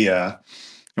idea.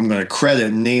 I'm going to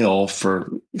credit Neal for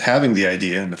having the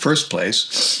idea in the first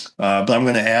place, but I'm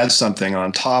going to add something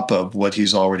on top of what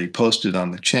he's already posted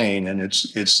on the chain, and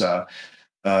it's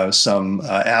some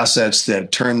assets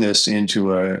that turn this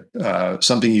into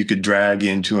something you could drag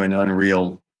into an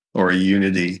Unreal or a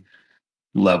Unity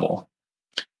level.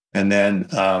 And then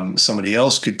somebody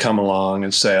else could come along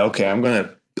and say, okay, I'm going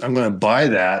to buy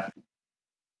that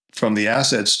from the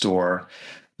asset store,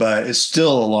 but it's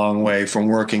still a long way from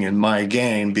working in my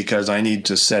game because I need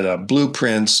to set up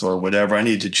blueprints or whatever. I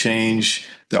need to change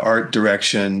the art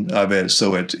direction of it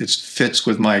so it fits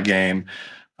with my game.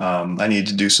 I need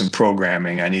to do some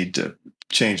programming. I need to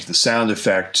change the sound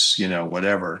effects,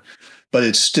 whatever. But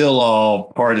it's still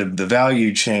all part of the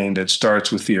value chain that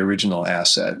starts with the original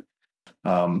asset.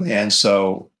 And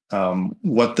so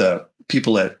what the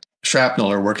people at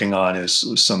Shrapnel are working on is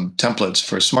some templates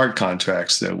for smart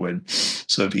contracts that would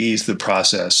sort of ease the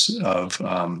process of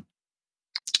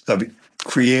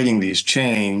creating these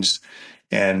chains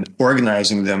and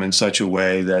organizing them in such a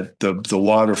way that the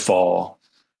waterfall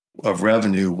of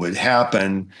revenue would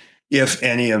happen if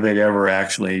any of it ever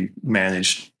actually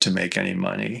managed to make any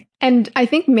money. And I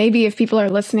think maybe if people are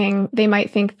listening, they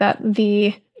might think that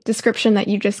the description that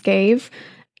you just gave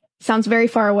sounds very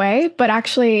far away, but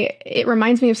actually it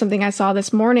reminds me of something I saw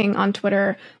this morning on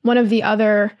Twitter. One of the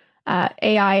other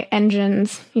AI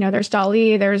engines, there's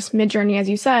DALL-E, there's Midjourney, as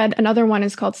you said. Another one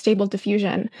is called Stable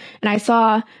Diffusion. And I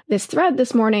saw this thread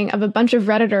this morning of a bunch of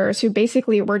Redditors who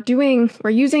basically were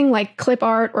using like clip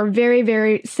art or very,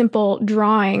 very simple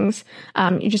drawings.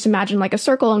 You just imagine like a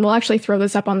circle, and we'll actually throw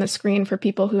this up on the screen for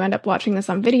people who end up watching this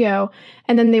on video.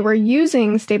 And then they were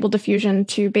using Stable Diffusion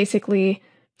to basically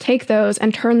take those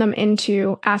and turn them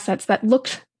into assets that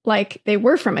looked like they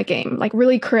were from a game, like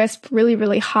really crisp, really,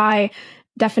 really high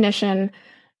definition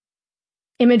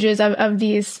images of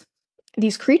these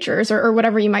creatures or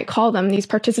whatever you might call them, these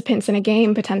participants in a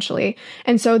game potentially.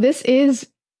 And so this is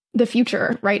the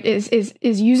future, right? Is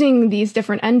using these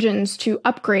different engines to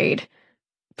upgrade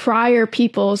prior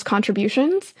people's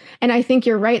contributions. And I think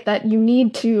you're right that you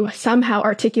need to somehow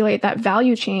articulate that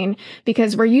value chain,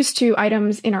 because we're used to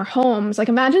items in our homes. Like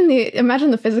imagine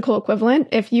the physical equivalent.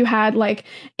 If you had like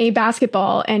a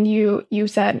basketball and you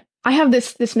said, I have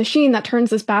this machine that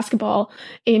turns this basketball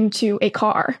into a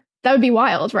car. That would be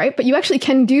wild, right? But you actually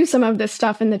can do some of this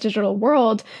stuff in the digital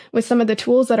world with some of the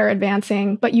tools that are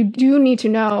advancing, but you do need to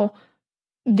know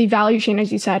the value chain,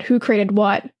 as you said, who created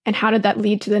what, and how did that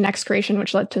lead to the next creation,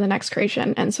 which led to the next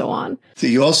creation, and so on. So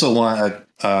you also want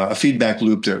a feedback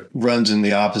loop that runs in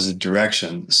the opposite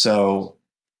direction. So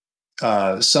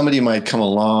somebody might come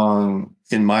along,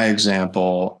 in my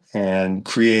example, and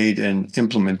create an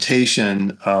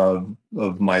implementation of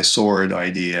my sword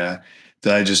idea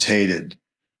that I just hated.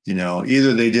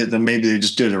 Either maybe they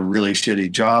just did a really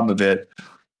shitty job of it,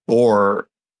 or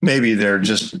maybe they're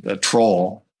just a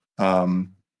troll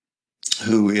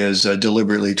who is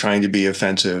deliberately trying to be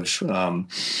offensive.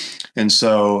 And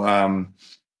so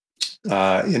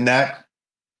in that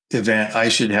event, I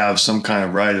should have some kind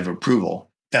of right of approval.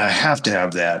 And I have to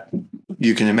have that.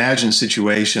 You can imagine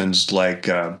situations like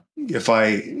if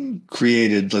I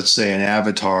created, let's say, an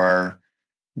avatar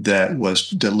that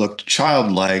looked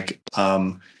childlike,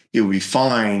 it would be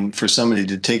fine for somebody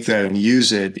to take that and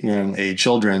use it in a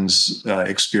children's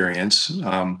experience.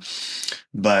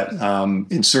 But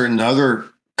in certain other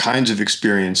kinds of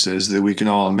experiences that we can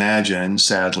all imagine,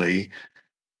 sadly,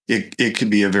 it could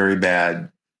be a very bad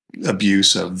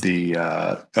abuse of the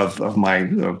of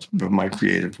my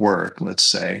creative work, let's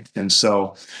say. And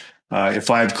so if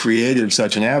I've created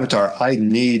such an avatar, I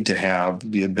need to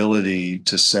have the ability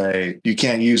to say, you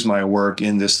can't use my work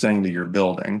in this thing that you're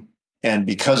building. And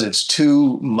because it's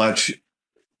too much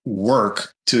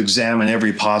work to examine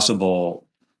every possible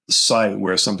site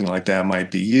where something like that might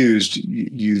be used,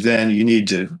 you need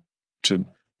to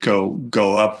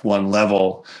go up one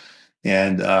level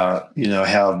and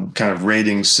have kind of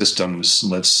rating systems,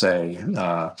 let's say,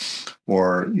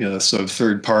 or sort of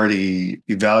third-party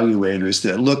evaluators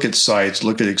that look at sites,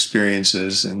 look at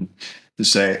experiences, and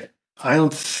say, I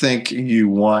don't think you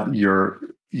want your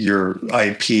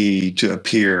IP to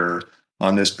appear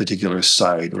on this particular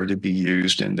site or to be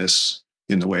used in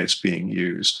the way it's being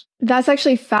used. That's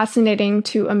actually fascinating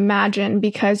to imagine,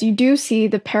 because you do see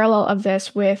the parallel of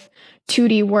this with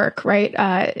 2D work, right?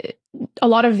 A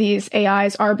lot of these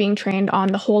AIs are being trained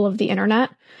on the whole of the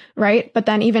internet, right? But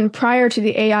then even prior to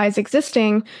the AIs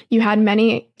existing, you had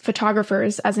many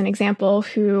photographers, as an example,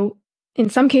 who in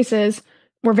some cases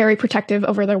were very protective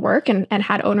over their work and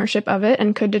had ownership of it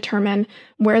and could determine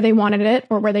where they wanted it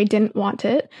or where they didn't want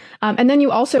it. And then you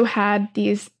also had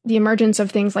the emergence of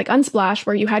things like Unsplash,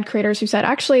 where you had creators who said,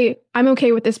 actually, I'm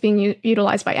okay with this being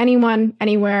utilized by anyone,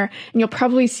 anywhere. And you'll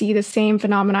probably see the same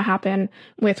phenomena happen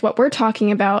with what we're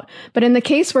talking about. But in the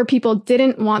case where people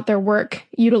didn't want their work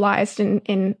utilized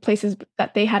in places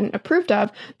that they hadn't approved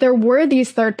of, there were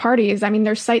these third parties. I mean,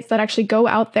 there's sites that actually go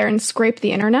out there and scrape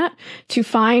the internet to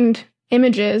find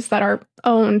images that are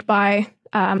owned by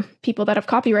people that have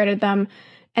copyrighted them.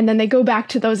 And then they go back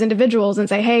to those individuals and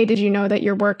say, hey, did you know that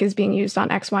your work is being used on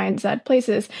X, Y, and Z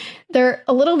places? They're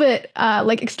a little bit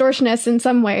like extortionists in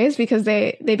some ways, because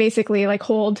they basically like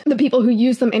hold the people who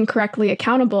use them incorrectly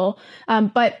accountable.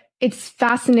 But it's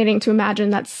fascinating to imagine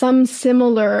that some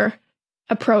similar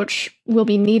approach will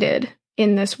be needed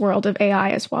in this world of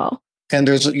AI as well. And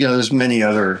there's many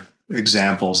other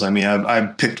examples. I mean, I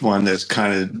picked one that's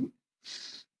kind of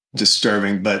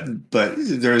disturbing, but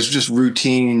there's just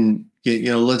routine.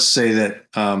 Let's say that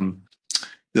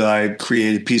that I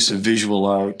create a piece of visual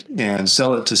art and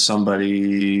sell it to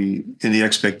somebody in the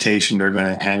expectation they're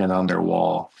going to hang it on their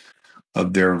wall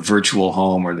of their virtual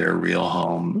home or their real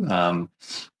home,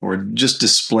 or just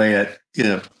display it,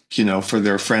 for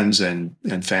their friends and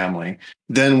family.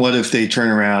 Then what if they turn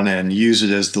around and use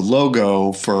it as the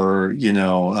logo for,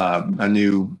 a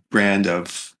new brand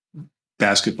of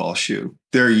basketball shoe?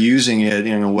 They're using it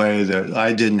in a way that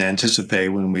I didn't anticipate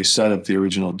when we set up the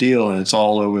original deal, and it's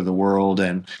all over the world.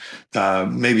 And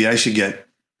maybe I should get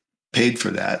paid for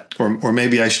that, or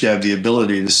maybe I should have the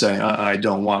ability to say, I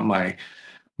don't want my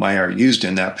art used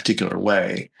in that particular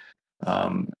way.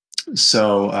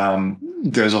 So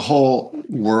there's a whole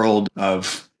world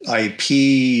of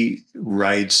IP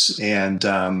rights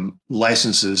and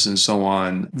licenses and so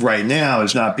on right now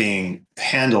is not being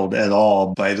handled at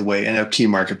all by the way NFT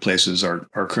marketplaces are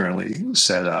currently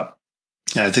set up.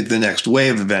 And I think the next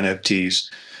wave of NFTs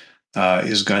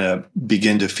is going to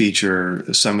begin to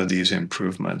feature some of these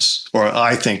improvements, or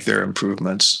I think they're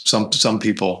improvements. Some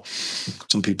people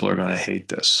are going to hate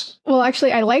this. Well,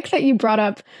 actually, I like that you brought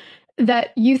up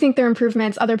that you think they're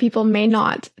improvements, other people may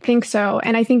not think so.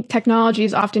 And I think technology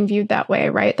is often viewed that way,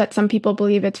 right? That some people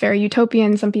believe it's very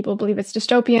utopian, some people believe it's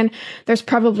dystopian. There's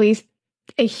probably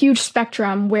a huge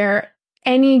spectrum where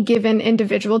any given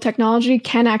individual technology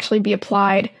can actually be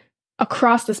applied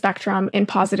across the spectrum in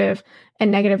positive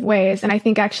and negative ways. And I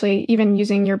think actually, even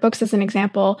using your books as an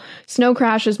example, Snow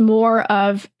Crash is more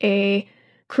of a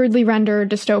crudely rendered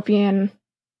dystopian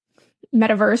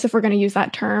metaverse, if we're going to use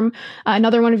that term.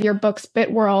 Another one of your books,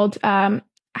 Bit World,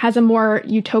 has a more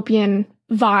utopian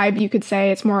vibe, you could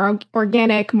say. It's more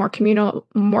organic, more communal,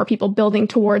 more people building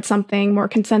towards something, more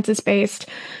consensus-based.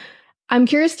 I'm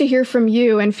curious to hear from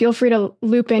you, and feel free to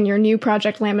loop in your new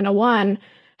project, Lamina One.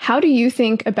 How do you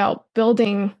think about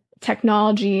building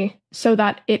technology so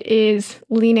that it is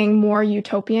leaning more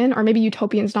utopian, or maybe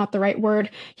utopian is not the right word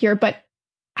here, but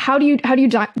how do you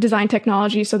design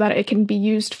technology so that it can be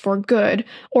used for good?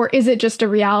 Or is it just a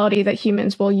reality that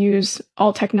humans will use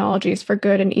all technologies for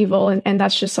good and evil, and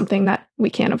that's just something that we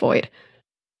can't avoid?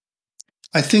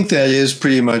 I think that is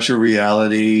pretty much a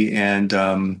reality, and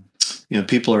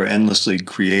people are endlessly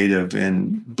creative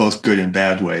in both good and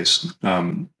bad ways,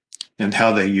 and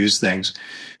how they use things.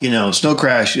 Snow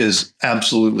Crash is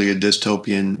absolutely a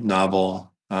dystopian novel.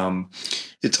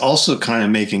 It's also kind of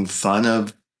making fun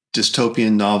of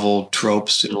dystopian novel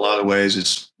tropes in a lot of ways.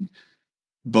 It's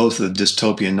both a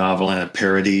dystopian novel and a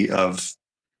parody of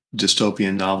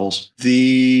dystopian novels.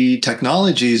 The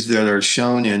technologies that are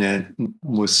shown in it,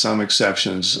 with some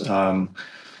exceptions,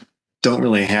 don't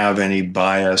really have any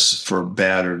bias for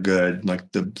bad or good.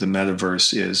 Like the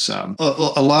metaverse is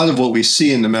a lot of what we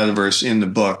see in the metaverse in the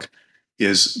book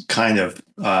is kind of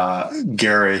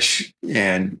garish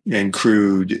and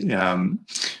crude,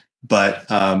 but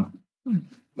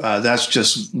that's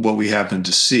just what we happen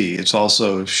to see. It's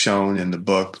also shown in the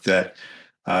book that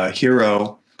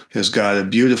Hiro has got a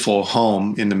beautiful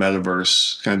home in the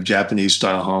metaverse, kind of Japanese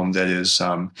style home that is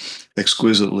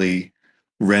exquisitely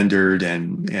rendered,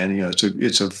 and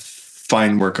it's a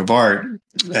fine work of art.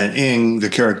 And Ing, the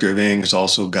character of Ing, has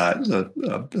also got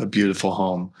a beautiful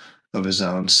home of his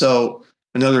own. So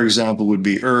another example would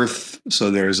be Earth.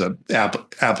 So there's an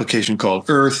application called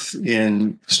Earth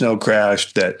in Snow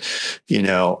Crash that,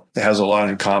 has a lot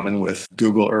in common with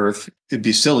Google Earth. It'd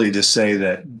be silly to say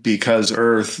that because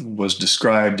Earth was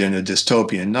described in a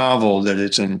dystopian novel that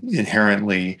it's an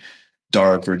inherently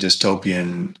dark or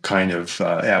dystopian kind of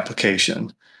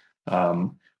application.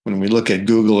 When we look at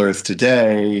Google Earth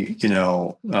today,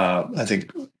 I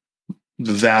think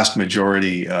the vast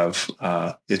majority of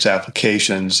its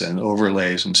applications and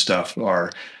overlays and stuff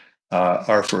are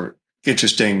for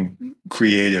interesting,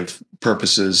 creative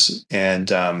purposes, and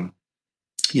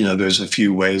there's a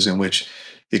few ways in which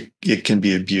it can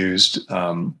be abused,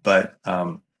 but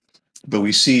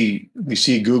we see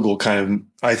Google kind of,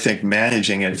 I think,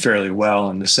 managing it fairly well,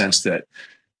 in the sense that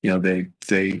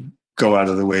they go out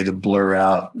of the way to blur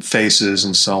out faces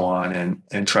and so on,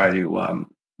 and try to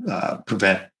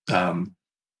prevent kind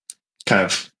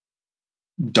of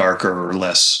darker or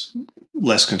less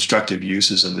constructive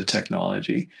uses of the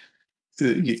technology.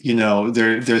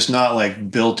 There's not like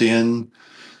built-in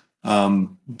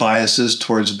biases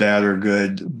towards bad or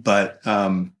good, but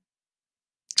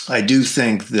I do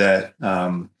think that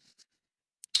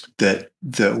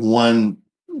that one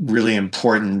really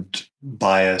important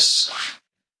bias,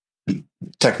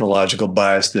 technological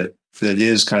bias, that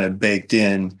is kind of baked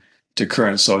in to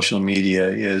current social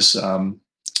media has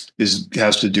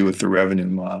to do with the revenue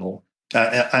model.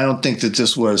 I don't think that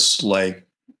this was like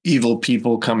evil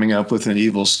people coming up with an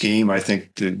evil scheme. I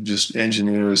think that just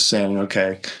engineers saying,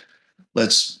 okay,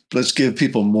 let's give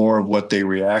people more of what they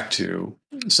react to.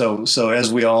 So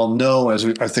as we all know,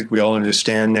 I think we all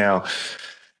understand now,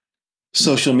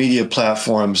 social media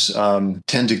platforms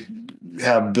tend to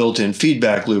have built-in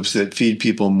feedback loops that feed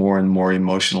people more and more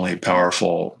emotionally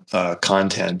powerful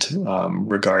content,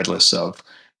 regardless of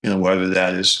whether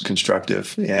that is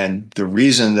constructive. And the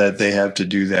reason that they have to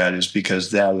do that is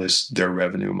because that is their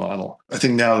revenue model. I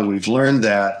think now that we've learned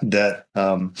that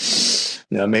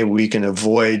maybe we can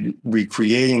avoid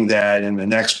recreating that in the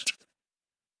next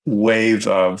wave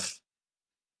of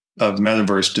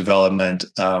metaverse development,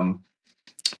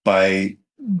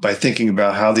 by thinking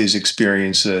about how these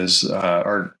experiences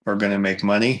are going to make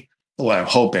money. What I'm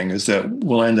hoping is that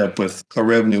we'll end up with a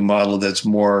revenue model that's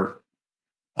more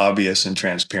obvious and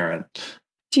transparent.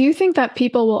 Do you think that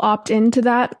people will opt into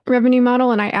that revenue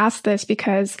model? And I ask this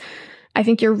because I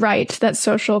think you're right that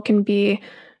social can be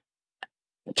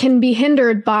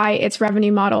hindered by its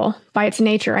revenue model, by its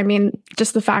nature. I mean,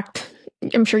 just the fact,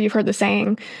 I'm sure you've heard the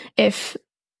saying, if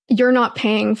you're not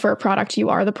paying for a product, you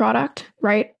are the product,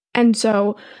 right? And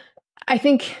so I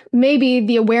think maybe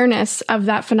the awareness of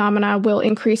that phenomena will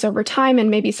increase over time,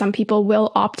 and maybe some people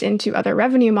will opt into other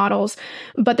revenue models.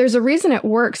 But there's a reason it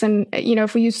works. And,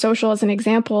 if we use social as an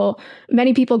example,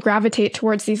 many people gravitate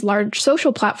towards these large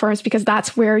social platforms because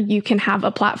that's where you can have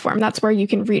a platform. That's where you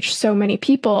can reach so many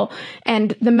people.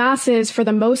 And the masses, for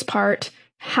the most part,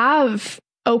 have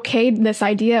okayed this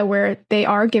idea where they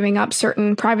are giving up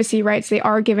certain privacy rights. They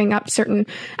are giving up certain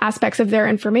aspects of their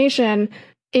information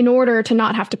in order to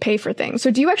not have to pay for things. So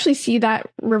do you actually see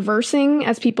that reversing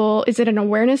as people? Is it an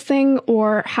awareness thing,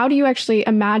 or how do you actually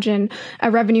imagine a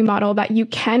revenue model that you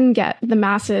can get the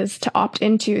masses to opt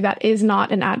into that is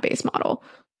not an ad-based model?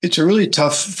 It's a really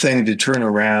tough thing to turn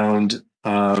around,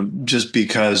 just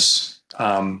because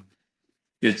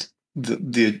it's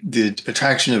the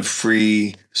attraction of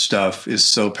free stuff is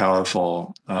so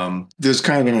powerful. There's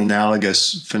kind of an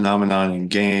analogous phenomenon in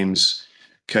games,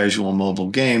 casual mobile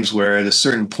games, where at a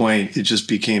certain point, it just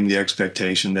became the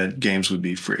expectation that games would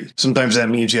be free. Sometimes that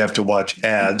means you have to watch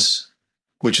ads,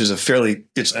 which is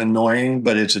it's annoying,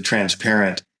 but it's a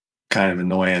transparent kind of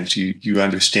annoyance. You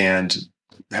understand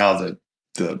how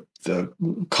the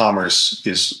commerce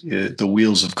the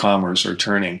wheels of commerce are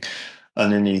turning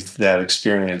underneath that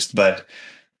experience. But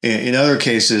in other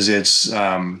cases, it's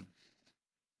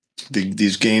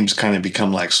these games kind of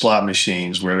become like slot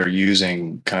machines, where they're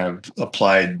using kind of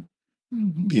applied,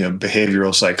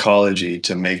 behavioral psychology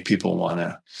to make people want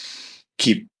to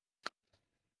keep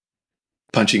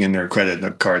punching in their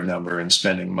credit card number and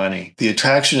spending money. The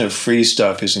attraction of free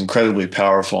stuff is incredibly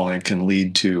powerful, and it can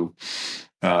lead to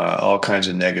all kinds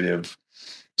of negative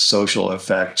social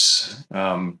effects.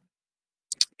 And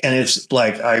it's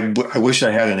like, I wish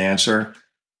I had an answer.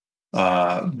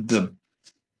 The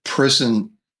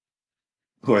person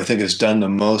who I think has done the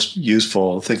most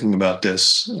useful thinking about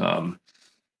this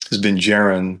has been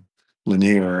Jaron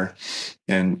Lanier.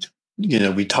 And,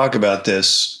 we talk about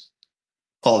this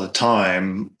all the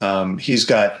time. He's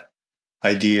got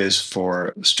ideas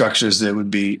for structures that would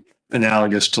be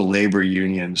analogous to labor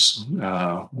unions,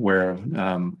 where,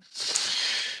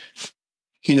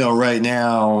 right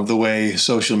now, the way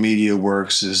social media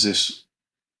works is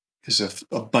if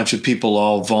a bunch of people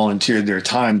all volunteered their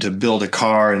time to build a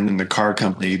car, and then the car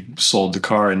company sold the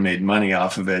car and made money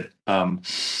off of it,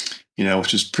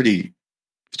 which is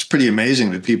it's pretty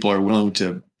amazing that people are willing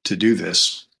to do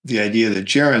this. The idea that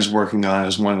Jaron's working on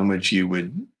is one in which you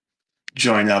would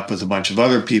join up with a bunch of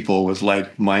other people with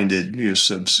like-minded,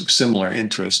 similar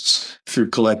interests through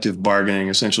collective bargaining,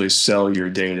 essentially sell your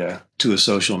data to a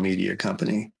social media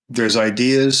company. There's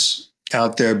ideas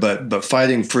out there, but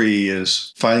fighting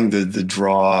the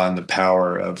draw and the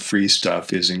power of free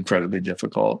stuff is incredibly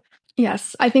difficult.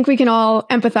 Yes, I think we can all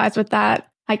empathize with that.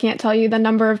 I can't tell you the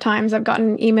number of times I've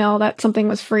gotten an email that something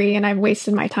was free and I've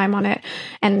wasted my time on it.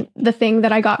 And the thing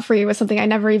that I got free was something I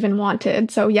never even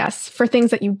wanted. So yes, for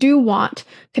things that you do want,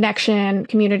 connection,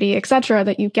 community, etc.,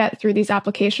 that you get through these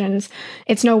applications,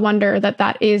 it's no wonder that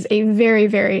that is a very,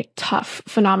 very tough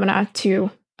phenomena to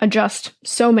adjust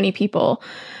so many people.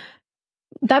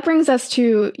 That brings us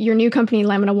to your new company,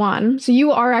 Lamina One. So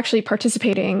you are actually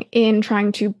participating in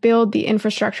trying to build the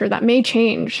infrastructure that may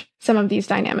change some of these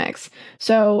dynamics.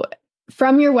 So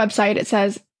from your website, it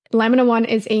says, Lamina One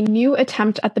is a new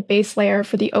attempt at the base layer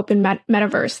for the open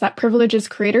metaverse that privileges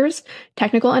creators,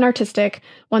 technical and artistic,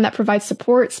 one that provides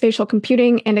support, spatial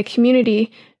computing, and a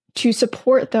community to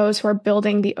support those who are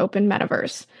building the open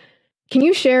metaverse. Can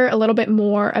you share a little bit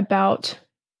more about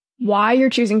why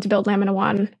you're choosing to build Lamina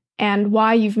One and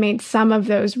why you've made some of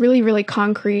those really, really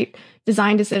concrete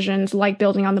design decisions like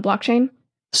building on the blockchain?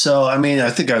 So, I mean, I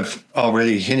think I've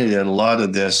already hinted at a lot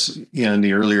of this in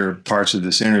the earlier parts of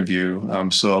this interview.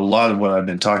 So a lot of what I've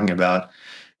been talking about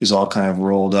is all kind of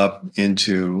rolled up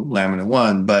into Lamina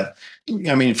One. But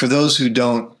I mean, for those who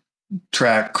don't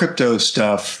track crypto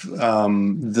stuff, a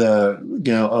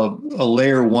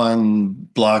layer one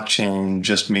blockchain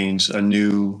just means a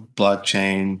new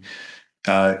blockchain.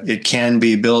 It can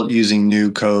be built using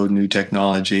new code, new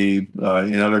technology.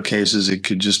 In other cases, it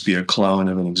could just be a clone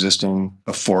of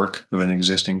a fork of an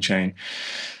existing chain,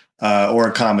 or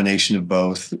a combination of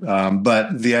both.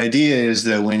 But the idea is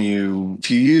that if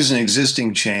you use an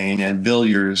existing chain and build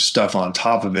your stuff on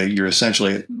top of it, you're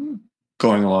essentially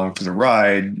going along for the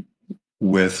ride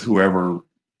with whoever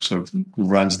sort of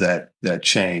runs that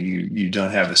chain. You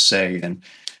don't have a say in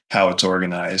how it's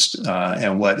organized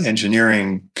and what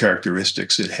engineering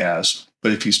characteristics it has.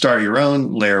 But if you start your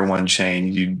own layer one chain,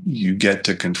 you get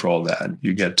to control that.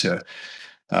 You get to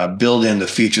build in the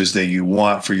features that you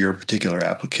want for your particular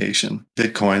application.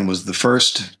 Bitcoin was the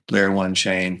first layer one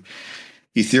chain.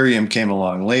 Ethereum came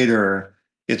along later.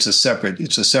 It's a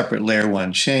separate layer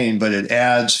one chain, but it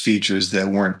adds features that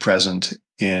weren't present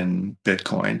in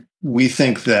Bitcoin. We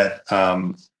think that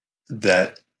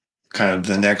that kind of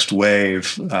the next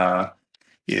wave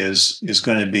is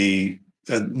going to be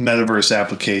metaverse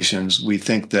applications. We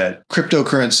think that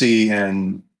cryptocurrency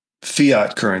and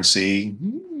fiat currency,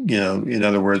 in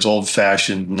other words,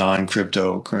 old-fashioned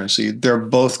non-cryptocurrency, they're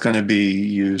both going to be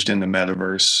used in the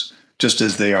metaverse just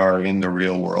as they are in the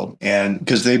real world. And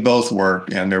because they both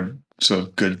work and they're so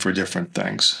good for different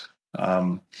things.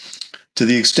 To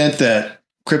the extent that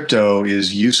crypto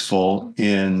is useful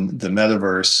in the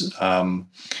metaverse,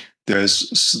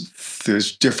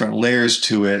 there's different layers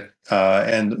to it,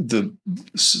 and the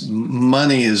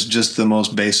money is just the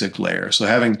most basic layer. So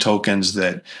having tokens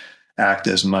that act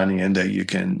as money and that you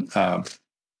can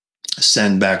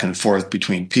send back and forth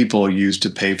between people used to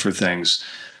pay for things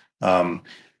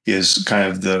is kind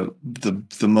of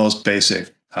the most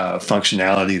basic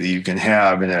functionality that you can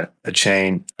have in a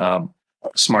chain.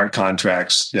 Smart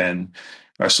contracts then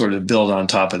are sort of built on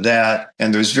top of that.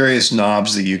 And there's various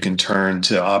knobs that you can turn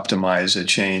to optimize a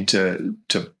chain to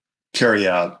carry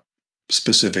out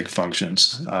specific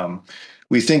functions.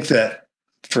 We think that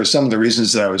for some of the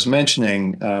reasons that I was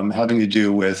mentioning, having to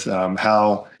do with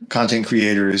how content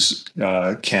creators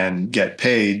can get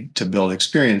paid to build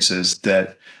experiences,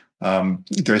 that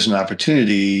there's an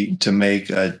opportunity to make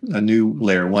a new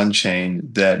layer one chain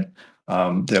that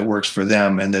works for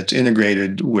them and that's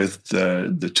integrated with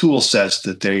the tool sets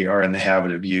that they are in the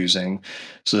habit of using,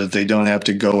 so that they don't have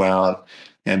to go out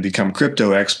and become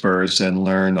crypto experts and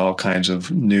learn all kinds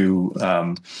of new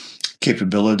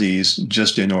capabilities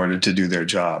just in order to do their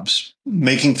jobs.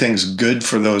 Making things good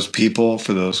for those people,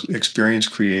 for those experience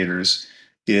creators,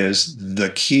 is the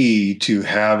key to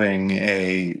having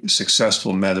a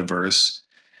successful metaverse,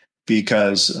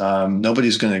 because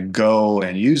nobody's going to go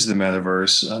and use the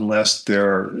metaverse unless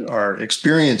there are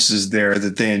experiences there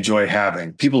that they enjoy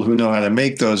having. People who know how to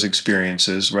make those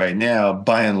experiences right now,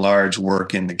 by and large,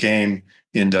 work in the game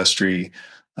industry,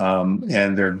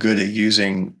 and they're good at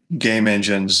using game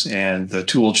engines and the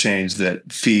tool chains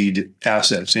that feed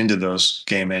assets into those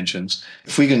game engines.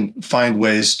 If we can find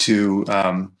ways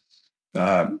to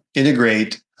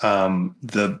integrate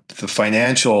the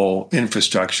financial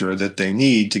infrastructure that they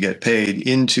need to get paid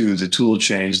into the tool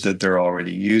chains that they're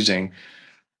already using,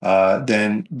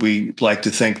 then we like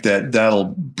to think that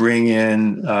that'll bring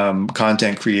in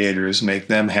content creators, make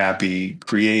them happy,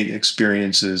 create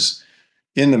experiences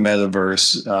in the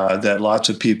metaverse that lots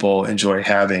of people enjoy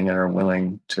having and are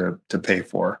willing to pay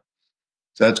for.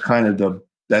 So that's kind of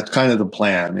the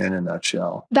plan in a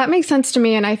nutshell. That makes sense to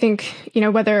me. And I think,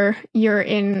 whether you're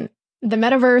in the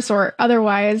metaverse or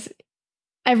otherwise,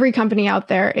 every company out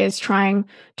there is trying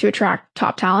to attract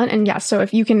top talent. And yes, so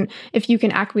if you can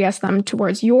acquiesce them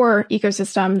towards your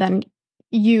ecosystem, then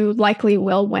you likely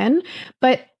will win.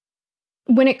 But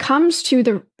when it comes to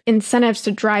the incentives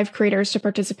to drive creators to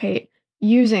participate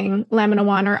using Lamina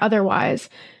One or otherwise,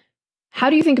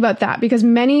 how do you think about that? Because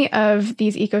many of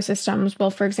these ecosystems will,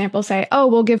 for example, say, oh,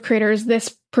 we'll give creators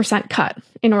this % cut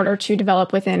in order to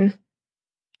develop within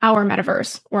our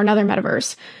metaverse or another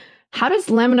metaverse. How does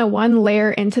Lamina One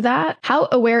layer into that? How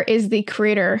aware is the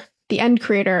creator, the end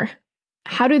creator?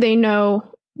 How do they know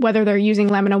whether they're using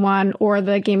Lamina One or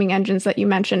the gaming engines that you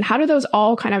mentioned? How do those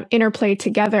all kind of interplay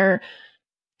together?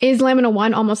 Is Lamina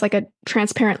One almost like a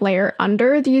transparent layer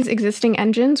under these existing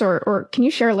engines, or can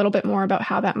you share a little bit more about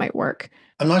how that might work?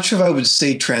 I'm not sure if I would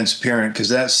say transparent because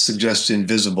that suggests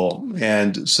invisible.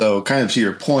 And so kind of to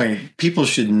your point, people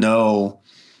should know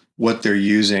what they're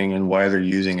using and why they're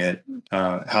using it,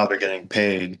 how they're getting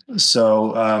paid.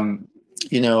 So,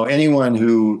 anyone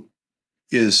who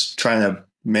is trying to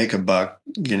make a buck,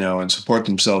 and support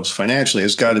themselves financially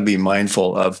has got to be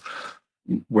mindful of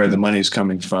where the money's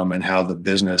coming from and how the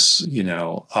business,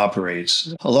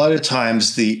 operates. A lot of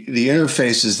times the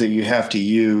interfaces that you have to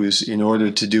use in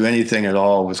order to do anything at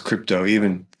all with crypto,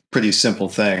 even pretty simple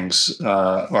things,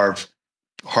 are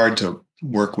hard to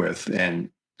work with and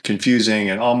confusing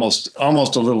and almost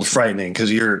a little frightening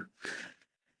because you're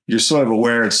sort of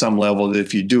aware at some level that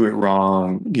if you do it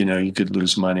wrong, you could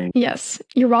lose money. Yes,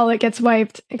 your wallet gets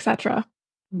wiped, etc.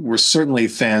 We're certainly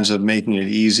fans of making it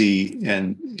easy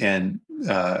and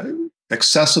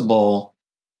accessible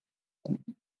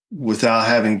without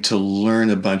having to learn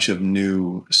a bunch of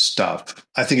new stuff.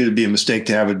 I think it would be a mistake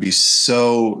to have it be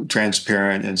so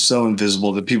transparent and so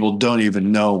invisible that people don't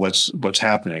even know what's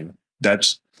happening.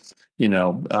 That's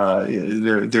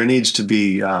there needs to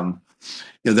be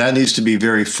that needs to be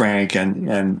very frank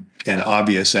and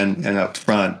obvious and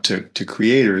upfront to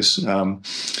creators.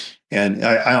 And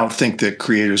I don't think that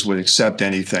creators would accept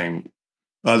anything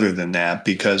other than that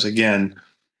because, again,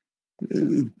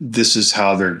 this is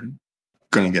how they're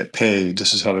going to get paid.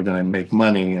 This is how they're going to make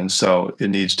money, and so it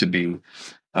needs to be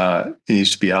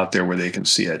out there where they can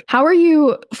see it. How are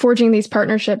you forging these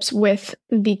partnerships with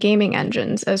the gaming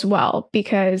engines as well?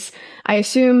 Because I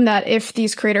assume that if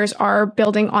these creators are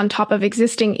building on top of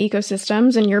existing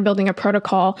ecosystems and you're building a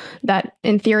protocol that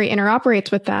in theory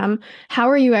interoperates with them, how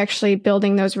are you actually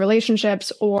building those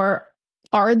relationships? Or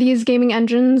are these gaming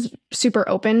engines super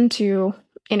open to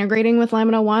integrating with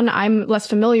Lamina One? I'm less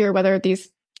familiar whether these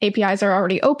APIs are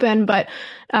already open, but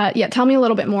tell me a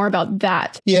little bit more about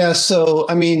that. Yeah, so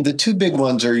I mean, the two big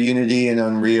ones are Unity and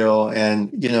Unreal,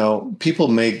 and people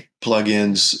make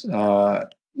plugins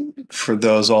for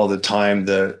those all the time.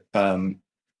 I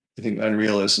think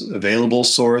Unreal is available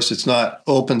source. It's not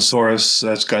open source.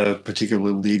 That's got a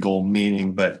particular legal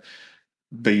meaning, but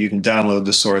you can download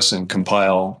the source and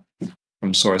compile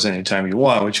from source anytime you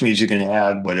want, which means you can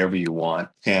add whatever you want.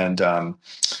 And I'm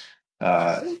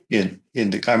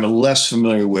less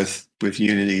familiar with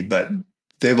Unity, but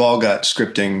they've all got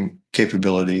scripting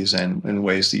capabilities and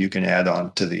ways that you can add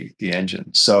on to the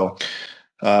engine. So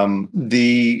at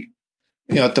the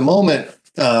moment,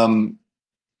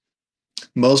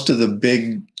 most of the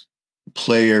big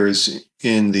players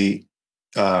in the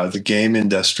game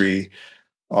industry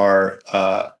are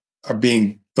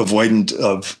being avoidant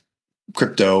of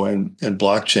crypto and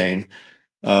blockchain.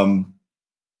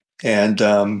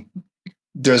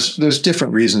 There's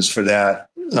different reasons for that.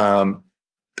 Having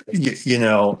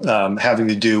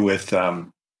to do with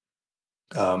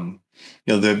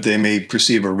they may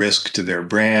perceive a risk to their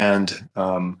brand,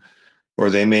 or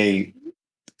they may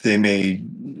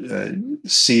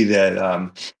see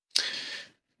that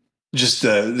just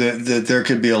that there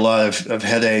could be a lot of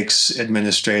headaches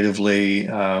administratively,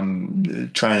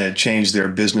 trying to change their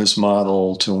business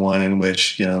model to one in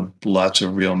which lots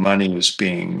of real money is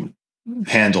being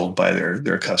handled by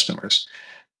their customers.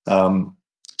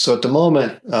 So at the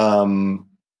moment,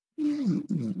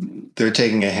 they're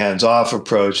taking a hands-off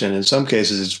approach, and in some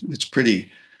cases, it's pretty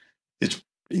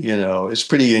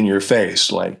in your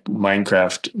face. Like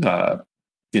Minecraft,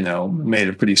 made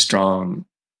a pretty strong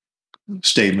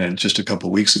statement just a couple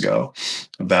of weeks ago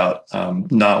about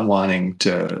not wanting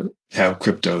to have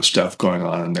crypto stuff going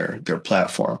on in their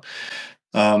platform.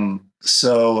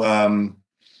 So,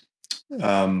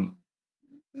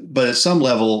 but at some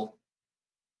level,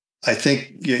 I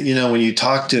think, when you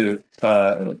talk to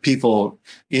people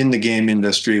in the game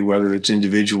industry, whether it's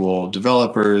individual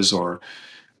developers or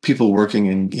people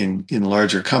working in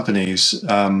larger companies,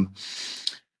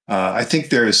 I think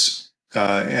there's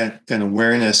an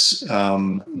awareness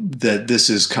that this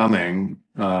is coming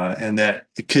and that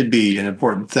it could be an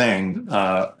important thing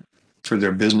for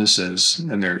their businesses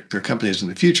and their companies in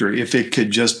the future if it could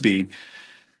just be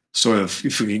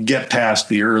if we could get past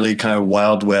the early kind of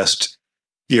Wild West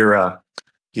era,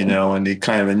 and the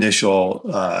kind of initial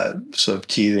sort of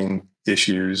teething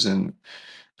issues and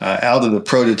out of the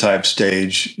prototype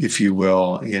stage, if you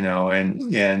will, and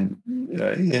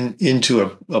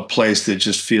into a place that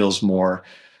just feels more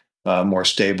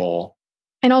stable.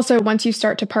 And also, once you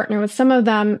start to partner with some of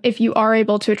them, if you are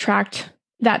able to attract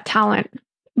that talent,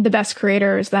 the best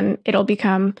creators, then it'll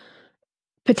become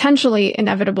potentially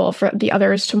inevitable for the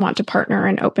others to want to partner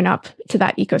and open up to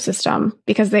that ecosystem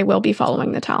because they will be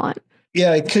following the talent.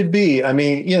 Yeah, it could be. I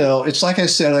mean, it's like I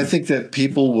said, I think that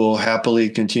people will happily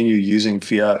continue using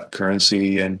fiat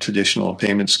currency and traditional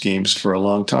payment schemes for a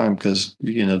long time because,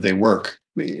 they work.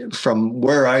 From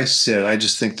where I sit, I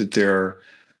just think that there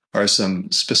are some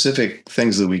specific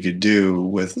things that we could do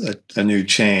with a new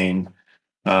chain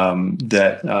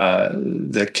that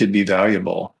could be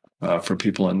valuable for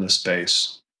people in this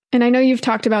space. And I know you've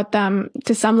talked about them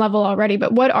to some level already,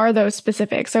 but what are those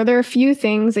specifics? Are there a few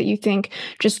things that you think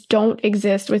just don't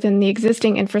exist within the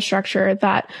existing infrastructure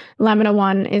that Lamina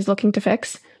One is looking to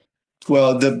fix?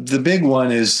 Well, the big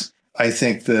one is, I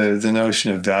think, the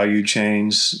notion of value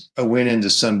chains. I went into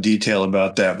some detail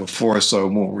about that before, so I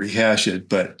won't rehash it.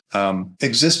 But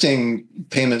existing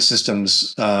payment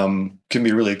systems can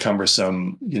be really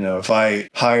cumbersome. If I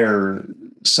hire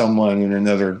someone in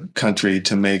another country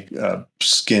to make a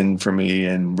skin for me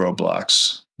in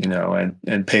Roblox,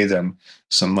 and pay them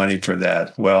some money for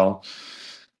that. Well,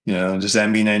 does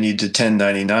that mean I need to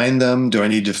 1099 them? Do I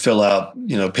need to fill out,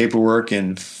 paperwork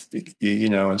in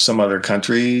some other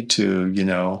country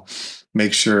to,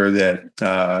 make sure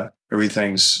that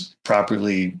everything's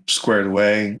properly squared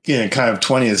away? In a kind of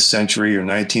 20th century or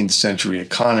 19th century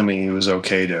economy, it was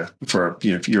okay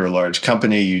if you're a large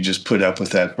company, you just put up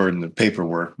with that burden of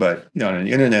paperwork. But on an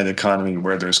internet economy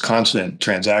where there's constant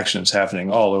transactions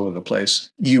happening all over the place,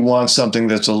 you want something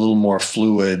that's a little more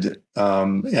fluid.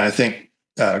 And I think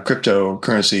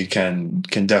cryptocurrency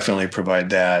can definitely provide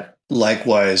that.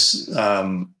 Likewise,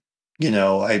 I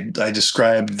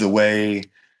described the way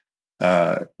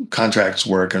contracts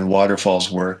work and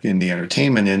waterfalls work in the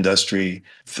entertainment industry.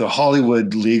 The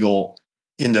Hollywood legal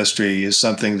industry is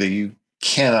something that you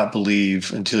cannot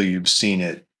believe until you've seen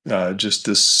it. Just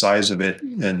the size of it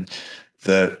and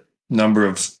the number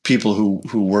of people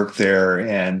who work there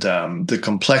and the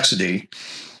complexity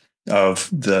of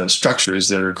the structures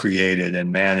that are created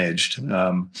and managed,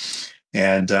 and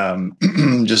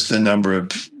just the number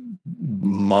of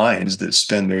minds that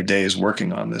spend their days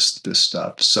working on this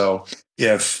stuff. So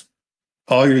if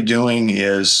all you're doing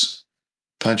is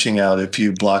punching out a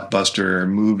few blockbuster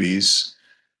movies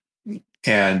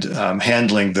and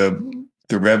handling the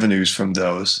revenues from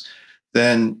those,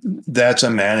 then that's a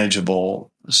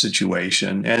manageable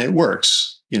situation and it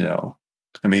works.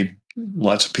 I mean,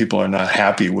 lots of people are not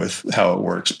happy with how it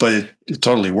works, but it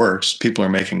totally works. People are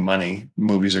making money.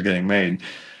 Movies are getting made.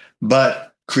 But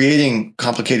creating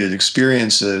complicated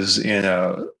experiences in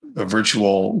a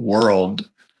virtual world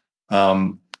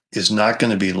is not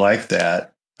going to be like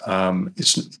that.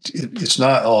 It's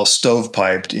not all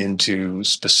stovepiped into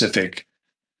specific,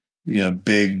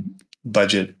 big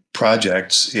budget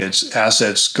projects. It's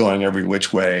assets going every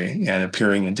which way and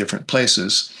appearing in different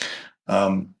places.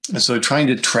 And so trying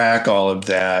to track all of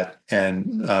that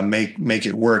and make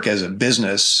it work as a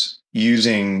business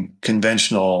using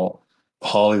conventional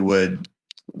Hollywood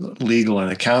legal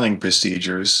and accounting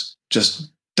procedures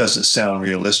just doesn't sound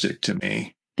realistic to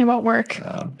me. It won't work.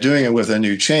 Doing it with a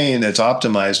new chain that's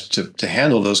optimized to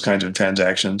handle those kinds of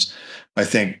transactions, I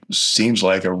think seems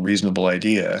like a reasonable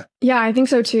idea. Yeah, I think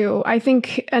so too. I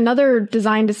think another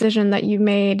design decision that you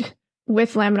made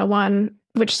with Lamina One,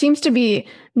 which seems to be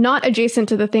not adjacent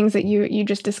to the things that you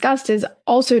just discussed, is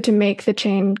also to make the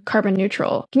chain carbon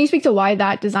neutral. Can you speak to why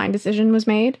that design decision was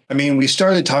made? I mean, we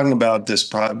started talking about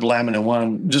this Lamina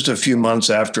One just a few months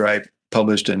after I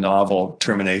published a novel,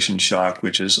 Termination Shock,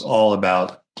 which is all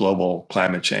about global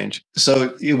climate change.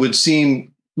 So it would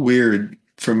seem weird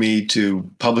for me to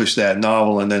publish that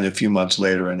novel and then a few months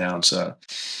later announce a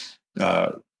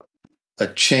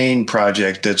chain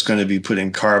project that's going to be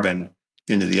putting carbon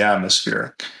into the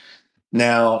atmosphere.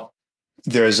 Now,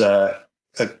 there's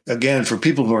again, for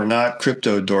people who are not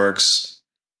crypto dorks,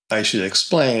 I should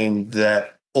explain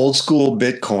that old school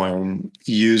Bitcoin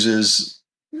uses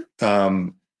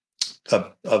a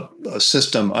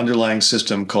system, underlying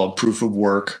system called proof of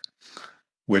work,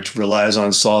 which relies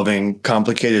on solving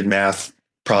complicated math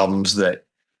problems that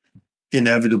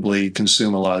inevitably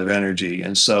consume a lot of energy.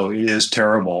 And so it is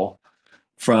terrible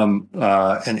from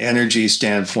an energy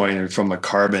standpoint and from a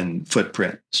carbon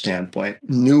footprint standpoint.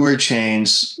 Newer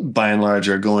chains, by and large,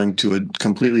 are going to a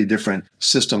completely different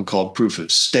system called proof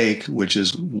of stake, which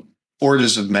is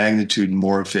orders of magnitude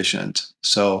more efficient.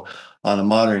 So on a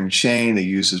modern chain that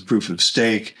uses proof of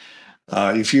stake,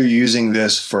 if you're using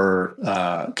this for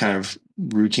kind of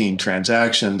routine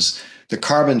transactions, the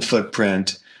carbon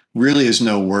footprint really is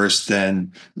no worse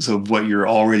than what you're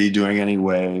already doing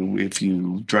anyway. If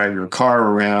you drive your car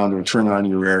around or turn on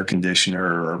your air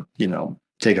conditioner or,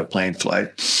 take a plane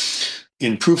flight.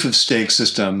 In proof of stake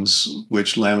systems,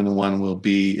 which Lamina One will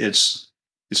be, it's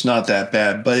not that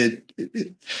bad, but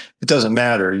it doesn't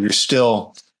matter. You're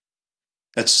still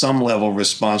at some level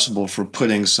responsible for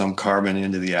putting some carbon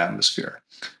into the atmosphere.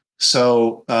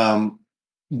 So what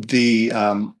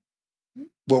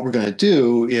we're going to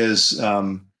do is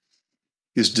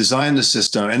design the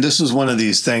system. And this is one of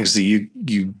these things that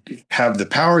you have the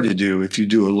power to do if you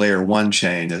do a layer one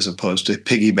chain as opposed to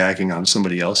piggybacking on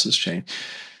somebody else's chain.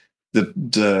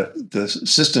 The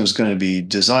system is going to be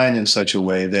designed in such a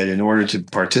way that in order to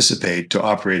participate, to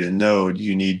operate a node,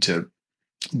 you need to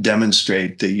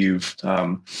demonstrate that you've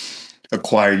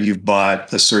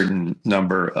bought a certain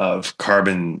number of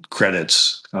carbon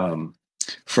credits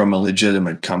from a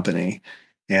legitimate company.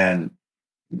 And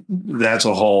that's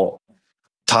a whole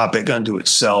topic unto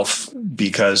itself,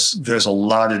 because there's a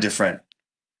lot of different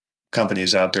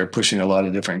companies out there pushing a lot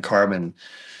of different carbon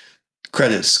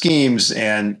credit schemes,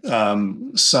 and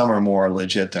some are more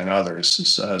legit than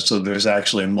others. So there's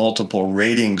actually multiple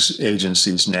ratings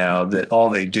agencies now that all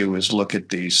they do is look at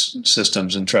these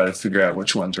systems and try to figure out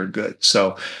which ones are good.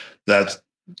 So that's,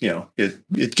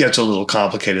 it gets a little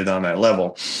complicated on that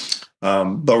level.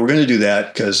 But we're going to do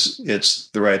that because it's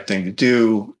the right thing to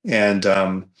do.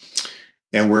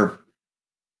 And we're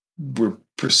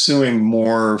pursuing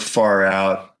more far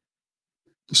out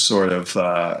sort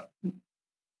of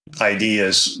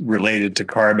ideas related to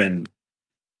carbon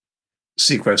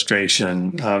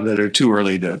sequestration that are too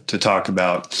early to talk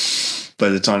about,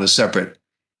 but it's on a separate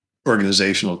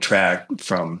organizational track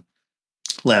from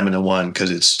Lamina One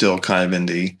because it's still kind of in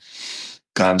the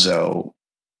gonzo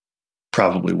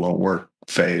probably won't work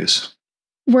phase.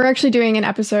 We're actually doing an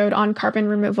episode on carbon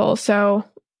removal, so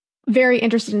very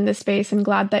interested in this space and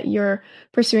glad that you're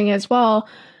pursuing it as well.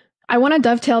 I want to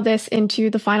dovetail this into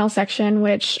the final section,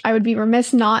 which I would be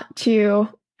remiss not to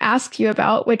ask you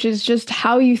about, which is just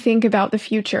how you think about the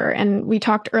future. And we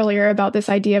talked earlier about this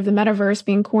idea of the metaverse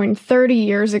being coined 30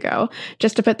 years ago.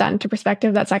 Just to put that into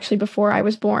perspective, that's actually before I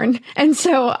was born. And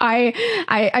so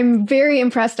I'm very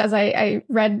impressed as I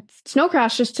read Snow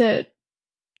Crash just to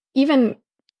even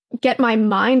get my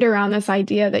mind around this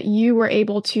idea that you were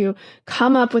able to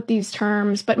come up with these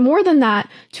terms, but more than that,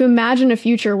 to imagine a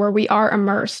future where we are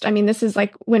immersed. I mean, this is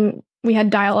like when we had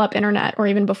dial-up internet or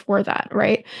even before that,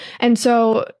 right? And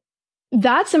so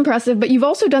that's impressive, but you've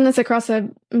also done this across a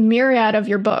myriad of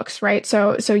your books, right?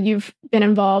 So you've been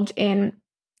involved in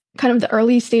kind of the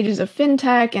early stages of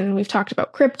fintech, and we've talked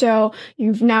about crypto.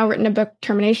 You've now written a book,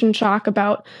 Termination Shock,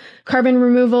 about carbon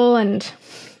removal and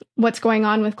what's going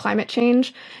on with climate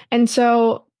change. And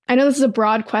so I know this is a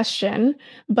broad question,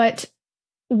 but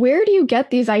where do you get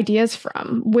these ideas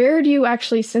from? Where do you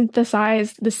actually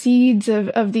synthesize the seeds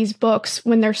of these books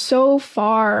when they're so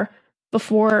far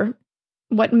before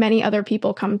what many other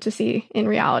people come to see in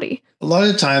reality? A lot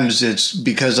of times it's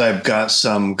because I've got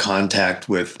some contact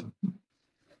with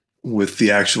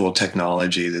the actual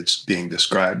technology that's being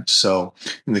described. So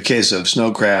in the case of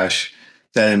Snow Crash,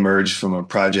 that emerged from a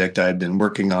project I'd been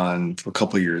working on for a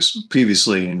couple of years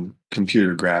previously in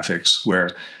computer graphics, where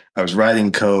I was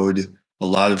writing code, a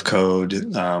lot of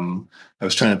code. I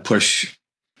was trying to push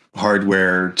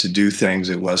hardware to do things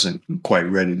it wasn't quite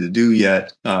ready to do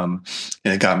yet. And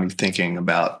it got me thinking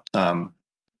about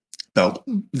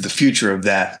the future of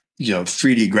that,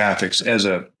 3D graphics as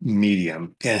a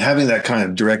medium. And having that kind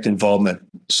of direct involvement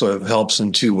sort of helps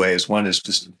in two ways. One is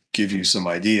just give you some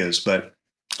ideas, but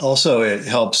also it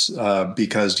helps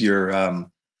because you're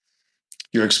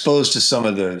exposed to some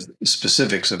of the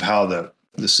specifics of how the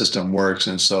system works.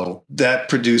 And so that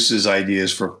produces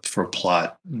ideas for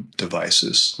plot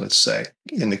devices, let's say.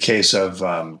 In the case of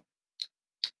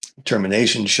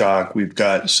Termination Shock, we've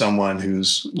got someone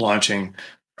who's launching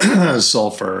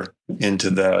Sulfur, into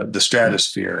the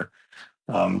stratosphere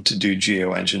to do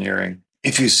geoengineering.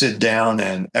 If you sit down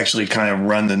and actually kind of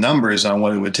run the numbers on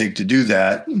what it would take to do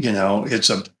that,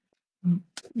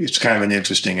 it's kind of an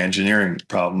interesting engineering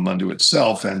problem unto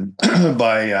itself. And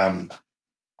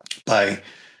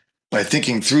by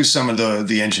thinking through some of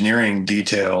the engineering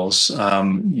details,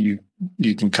 you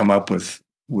can come up with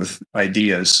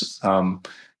ideas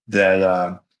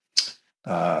that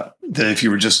if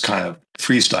you were just kind of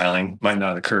freestyling might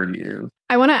not occur to you.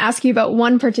 I want to ask you about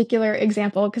one particular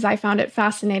example because I found it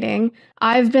fascinating.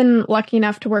 I've been lucky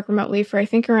enough to work remotely for, I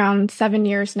think, around 7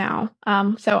 years now.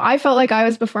 So I felt like I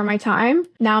was before my time.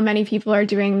 Now many people are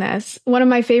doing this. One of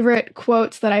my favorite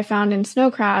quotes that I found in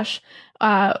Snow Crash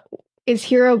is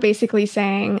Hiro basically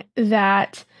saying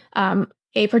that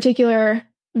a particular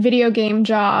video game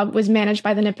job was managed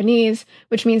by the Nipponese,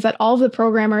 which means that all of the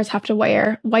programmers have to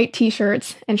wear white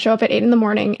t-shirts and show up at 8 a.m.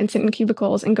 and sit in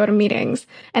cubicles and go to meetings.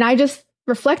 And I just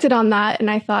reflected on that.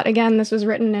 And I thought, again, this was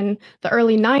written in the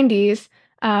early 90s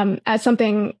as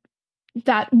something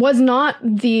that was not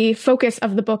the focus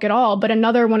of the book at all, but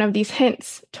another one of these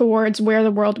hints towards where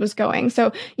the world was going.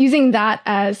 So using that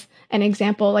as an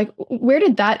example, like, where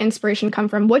did that inspiration come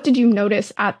from? What did you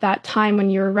notice at that time when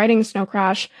you were writing Snow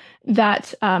Crash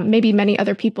that maybe many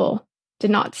other people did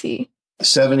not see?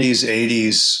 70s,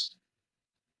 80s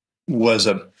was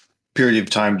a period of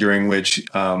time during which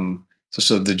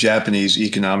so the Japanese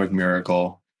economic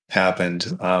miracle happened.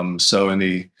 So in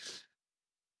the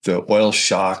oil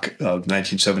shock of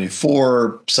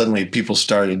 1974, suddenly people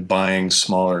started buying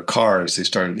smaller cars.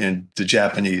 And the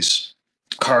Japanese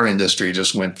car industry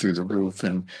just went through the roof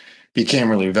and became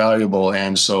really valuable.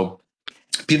 And so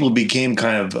people became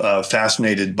kind of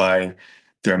fascinated by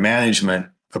their management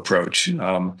approach.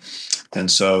 And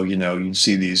so, you'd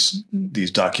see these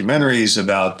documentaries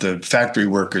about the factory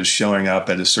workers showing up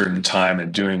at a certain time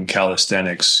and doing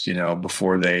calisthenics,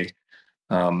 before they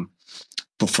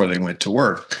went to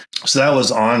work. So that was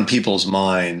on people's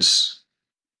minds,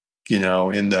 in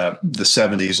the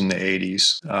 70s and the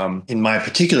 80s. In my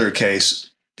particular case,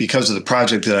 because of the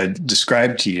project that I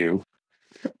described to you,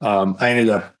 I ended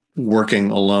up working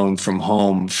alone from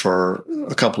home for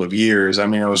a couple of years. I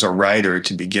mean, I was a writer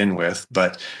to begin with,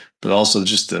 but also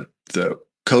just the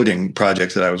coding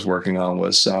project that I was working on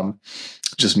was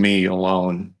just me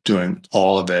alone doing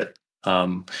all of it.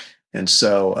 And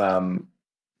so,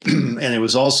 and it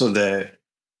was also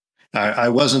I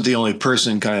wasn't the only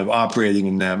person kind of operating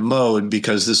in that mode,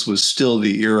 because this was still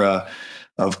the era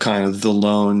of kind of the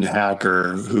lone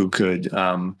hacker who could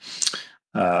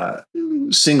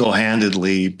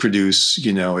single-handedly produce,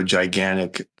 a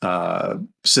gigantic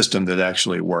system that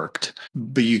actually worked.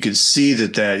 But you could see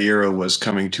that era was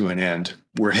coming to an end.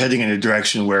 We're heading in a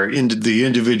direction where the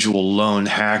individual lone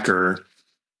hacker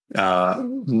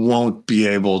won't be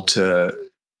able to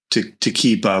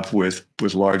keep up with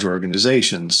large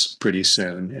organizations pretty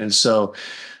soon. And so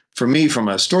for me, from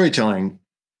a storytelling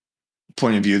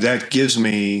point of view, that gives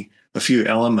me a few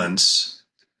elements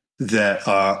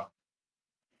that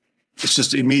it's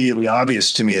just immediately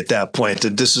obvious to me at that point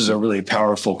that this is a really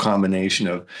powerful combination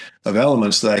of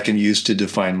elements that I can use to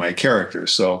define my character.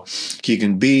 So he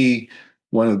can be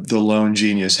one of the lone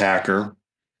genius hacker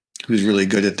who's really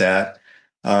good at that.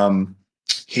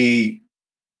 He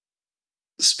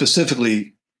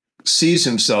specifically sees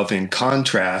himself in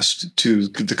contrast to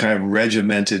the kind of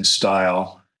regimented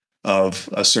style of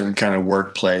a certain kind of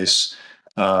workplace,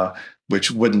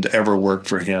 which wouldn't ever work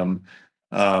for him.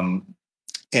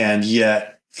 And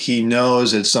yet he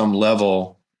knows at some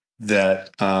level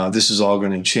that this is all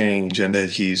going to change, and that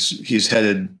he's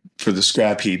headed for the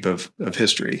scrap heap of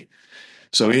history.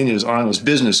 So on his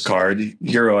business card,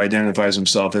 Hiro identifies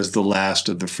himself as the last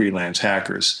of the freelance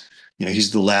hackers.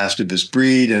 He's the last of his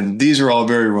breed, and these are all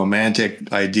very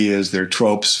romantic ideas. They're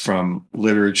tropes from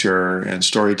literature and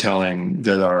storytelling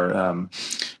that are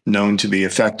known to be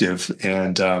effective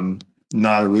and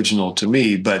not original to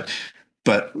me, but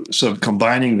sort of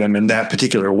combining them in that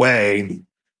particular way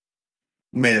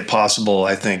made it possible,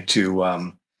 I think,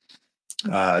 to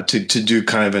do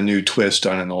kind of a new twist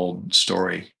on an old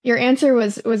story. Your answer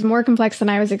was more complex than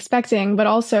I was expecting, but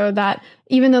also that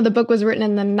even though the book was written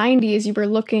in the 90s, you were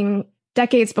looking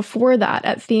decades before that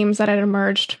at themes that had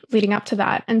emerged leading up to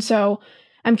that. And so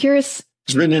I'm curious. It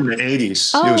was written in the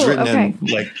 80s. Oh, it was written okay. in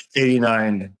like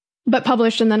 89. But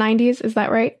published in the 90s, is that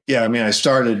right? Yeah, I mean, I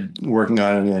started working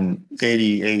on it in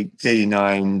 88,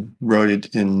 89, wrote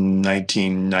it in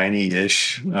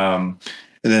 1990-ish. And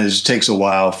then it just takes a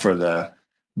while for the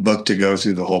book to go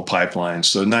through the whole pipeline.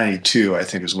 So 92, I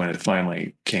think, is when it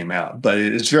finally came out. But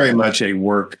it's very much a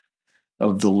work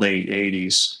of the late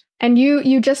 80s. And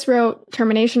you just wrote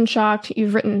Termination Shocked.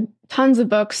 You've written tons of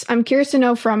books. I'm curious to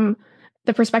know, from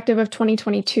the perspective of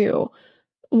 2022,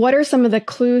 what are some of the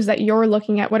clues that you're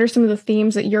looking at? What are some of the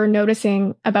themes that you're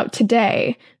noticing about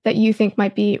today that you think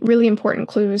might be really important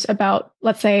clues about,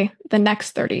 let's say, the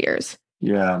next 30 years?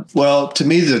 Yeah. Well, to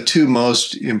me, the two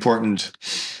most important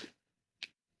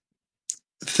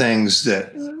things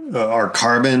that are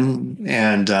carbon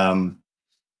and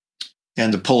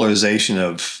the polarization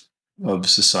of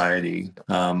society,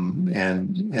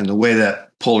 and the way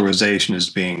that polarization is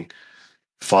being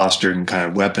fostered and kind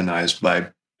of weaponized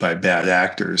by bad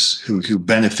actors who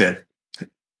benefit,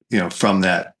 from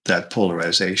that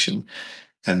polarization.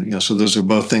 And so those are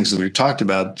both things that we've talked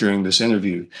about during this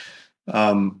interview.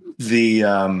 And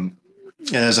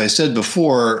as I said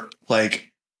before,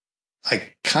 like, I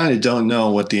kind of don't know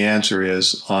what the answer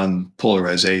is on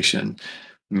polarization.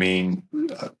 I mean,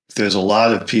 there's a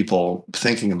lot of people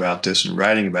thinking about this and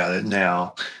writing about it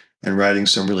now, and writing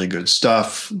some really good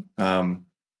stuff.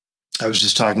 I was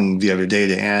just talking the other day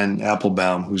to Anne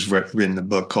Applebaum, who's written a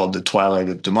book called The Twilight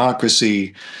of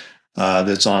Democracy,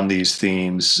 that's on these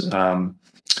themes.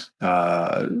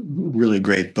 Really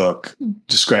great book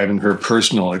describing her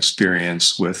personal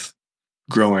experience with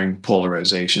growing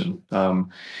polarization.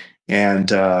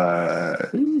 And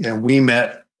we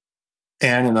met,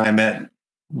 Anne and I met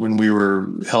when we were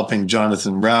helping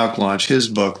Jonathan Rauch launch his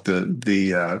book,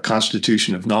 the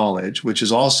Constitution of Knowledge, which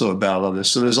is also about all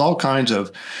this. So there's all kinds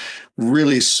of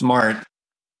really smart,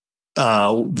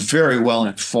 very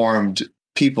well-informed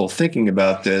people thinking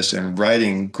about this and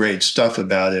writing great stuff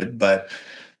about it. But,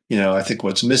 I think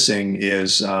what's missing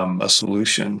is a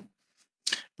solution.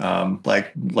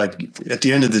 Like at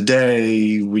the end of the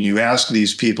day, when you ask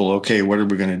these people, okay, what are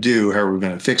we going to do? How are we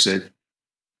going to fix it?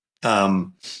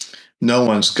 No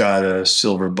one's got a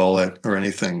silver bullet or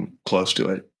anything close to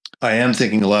it. I am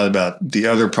thinking a lot about the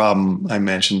other problem I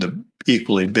mentioned, the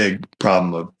equally big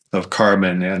problem of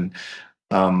carbon, and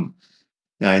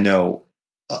I know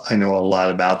a lot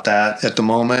about that at the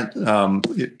moment.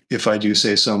 If I do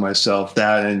say so myself,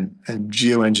 that and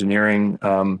geoengineering.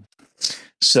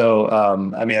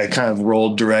 I kind of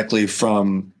rolled directly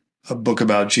from a book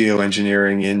about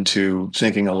geoengineering into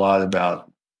thinking a lot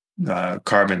about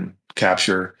carbon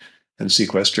capture and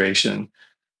sequestration.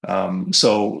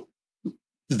 So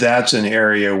that's an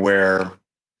area where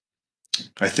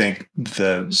I think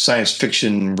the science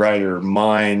fiction writer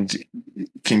mind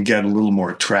can get a little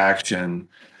more traction,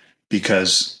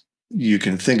 because you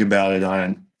can think about it on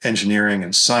an engineering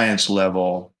and science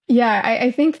level. Yeah,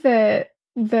 I think that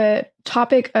the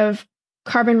topic of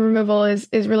carbon removal is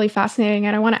really fascinating.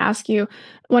 And I want to ask you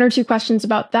one or two questions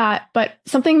about that. But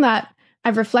something that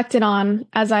I've reflected on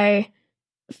as I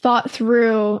thought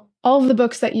through all of the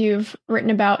books that you've written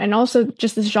about, and also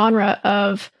just this genre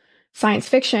of science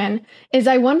fiction, is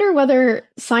I wonder whether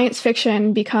science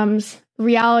fiction becomes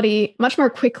reality much more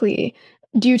quickly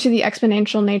due to the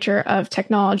exponential nature of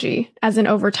technology, as in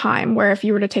over time, where if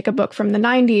you were to take a book from the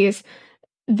 90s,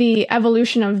 the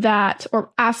evolution of that,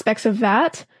 or aspects of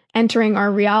that entering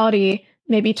our reality,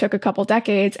 maybe took a couple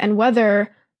decades, and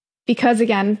whether, because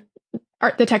again,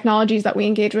 the technologies that we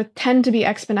engage with tend to be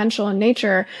exponential in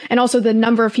nature, and also the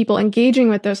number of people engaging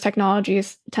with those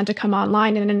technologies tend to come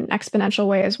online in an exponential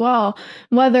way as well,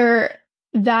 whether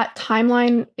that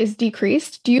timeline is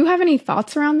decreased. Do you have any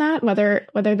thoughts around that, whether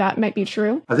that might be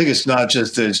true? I think it's not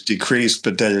just that it's decreased,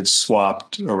 but that it's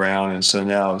swapped around. And so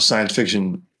now science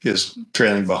fiction is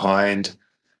trailing behind.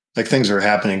 Like, things are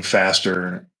happening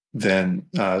faster than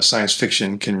science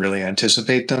fiction can really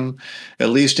anticipate them, at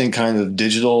least in kind of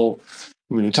digital.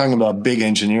 When you're talking about big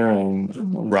engineering,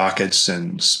 rockets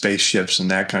and spaceships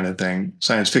and that kind of thing,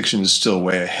 science fiction is still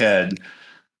way ahead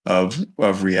of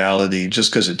reality, just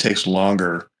because it takes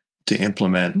longer to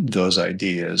implement those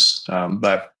ideas.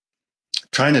 But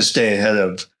trying to stay ahead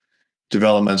of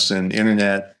developments in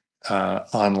internet,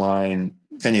 online,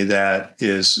 any of that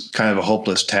is kind of a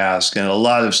hopeless task. And a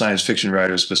lot of science fiction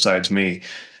writers besides me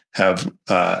have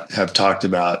talked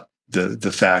about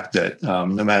the fact that no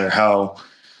matter how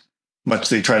much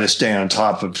they try to stay on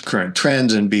top of current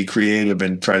trends and be creative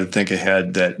and try to think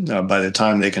ahead, that by the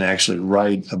time they can actually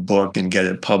write a book and get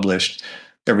it published,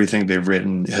 everything they've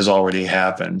written has already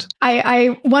happened.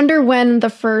 I wonder when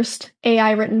the first AI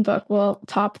written book will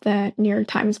top the New York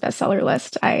Times bestseller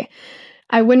list.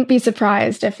 I wouldn't be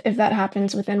surprised if that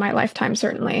happens within my lifetime,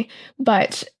 certainly.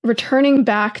 But returning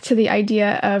back to the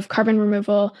idea of carbon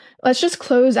removal, let's just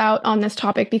close out on this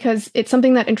topic, because it's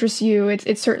something that interests you.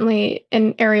 It's certainly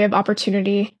an area of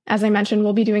opportunity. As I mentioned,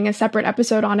 we'll be doing a separate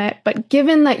episode on it. But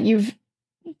given that you've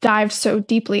dived so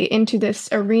deeply into this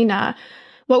arena,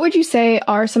 What would you say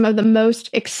are some of the most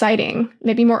exciting,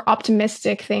 maybe more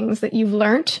optimistic things that you've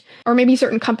learned, or maybe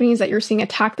certain companies that you're seeing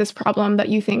attack this problem that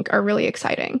you think are really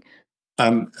exciting?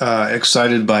 I'm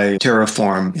excited by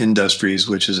Terraform Industries,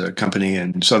 which is a company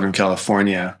in Southern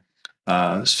California.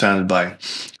 It's founded by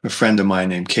a friend of mine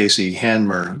named Casey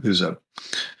Hanmer, who's a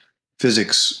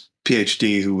physics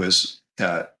PhD who was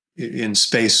in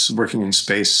space, working in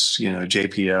space,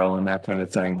 JPL and that kind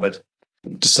of thing, but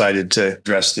decided to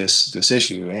address this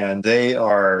issue. And they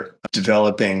are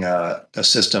developing a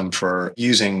system for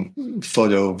using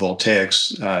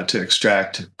photovoltaics to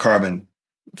extract carbon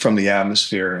from the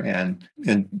atmosphere and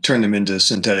turn them into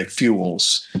synthetic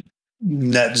fuels,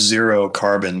 net zero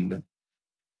carbon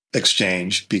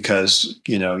exchange, because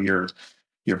you're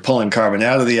pulling carbon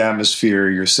out of the atmosphere,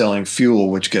 you're selling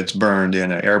fuel which gets burned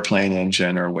in an airplane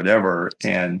engine or whatever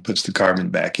and puts the carbon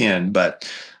back in, but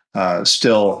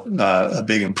still a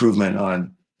big improvement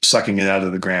on sucking it out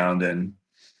of the ground and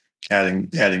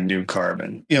adding new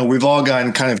carbon. We've all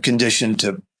gotten kind of conditioned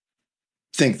to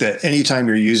think that anytime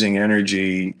you're using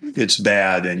energy, it's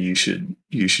bad and you should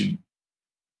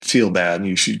feel bad and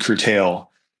you should curtail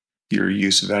your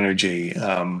use of energy.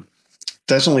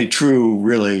 That's only true,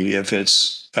 really, if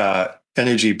it's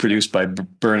energy produced by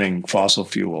burning fossil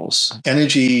fuels.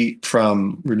 Energy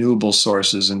from renewable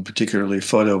sources, and particularly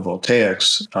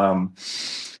photovoltaics,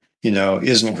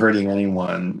 isn't hurting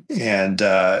anyone. And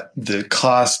the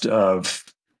cost of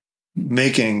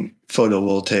making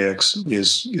photovoltaics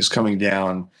is coming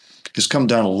down. It's come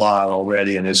down a lot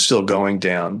already, and it's still going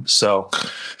down. So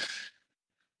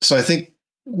I think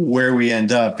where we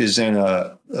end up is in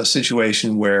a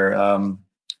situation where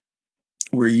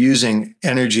we're using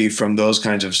energy from those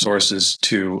kinds of sources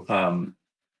to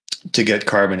get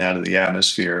carbon out of the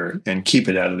atmosphere and keep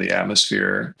it out of the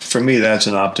atmosphere. For me, that's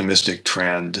an optimistic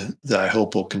trend that I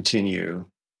hope will continue.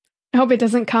 I hope it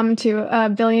doesn't come to a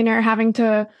billionaire having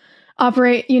to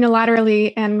operate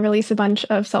unilaterally and release a bunch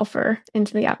of sulfur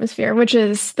into the atmosphere, which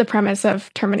is the premise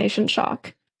of termination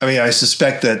shock. I mean, I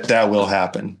suspect that will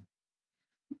happen.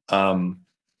 I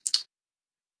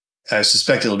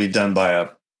suspect it'll be done by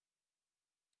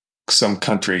some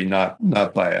country, not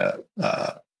by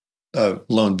a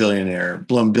lone billionaire.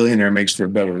 Lone billionaire makes for a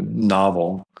better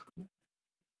novel.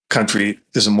 Country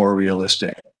is a more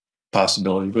realistic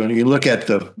possibility. But when you look at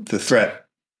the threat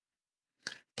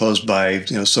posed by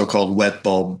so-called wet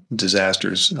bulb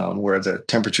disasters, where the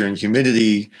temperature and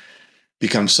humidity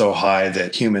become so high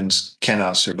that humans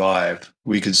cannot survive,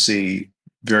 we could see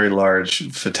very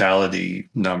large fatality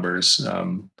numbers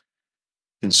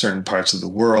in certain parts of the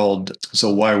world.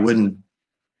 So why wouldn't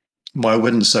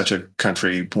such a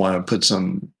country want to put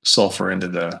some sulfur into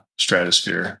the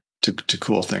stratosphere to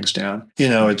cool things down?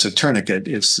 It's a tourniquet.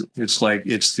 It's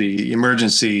the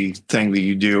emergency thing that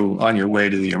you do on your way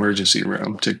to the emergency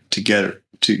room to get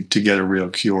a real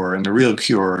cure. And the real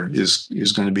cure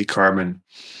is going to be carbon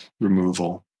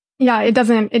removal. Yeah, it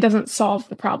doesn't solve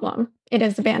the problem. It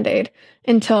is a Band-Aid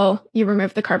until you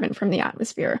remove the carbon from the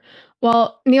atmosphere.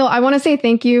 Well, Neal, I want to say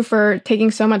thank you for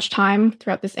taking so much time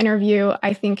throughout this interview.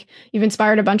 I think you've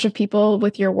inspired a bunch of people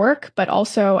with your work, but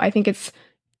also I think it's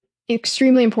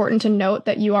extremely important to note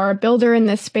that you are a builder in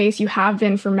this space. You have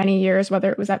been for many years,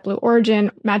 whether it was at Blue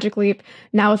Origin, MagicLeap,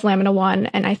 now with Lamina One.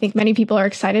 And I think many people are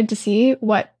excited to see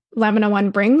what Lamina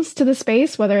One brings to the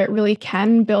space, whether it really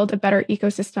can build a better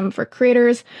ecosystem for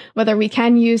creators, whether we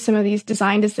can use some of these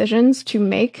design decisions to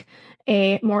make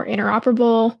a more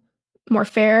interoperable, more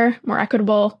fair, more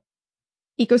equitable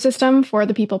ecosystem for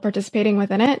the people participating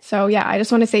within it. So yeah, I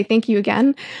just want to say thank you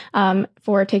again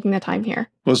for taking the time here.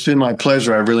 Well, it's been my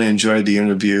pleasure. I really enjoyed the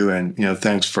interview, and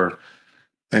thanks for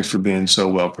being so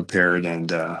well prepared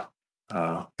and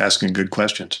asking good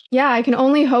questions. Yeah, I can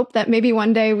only hope that maybe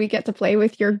one day we get to play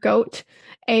with your GOAT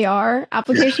AR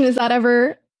application. Is that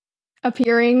ever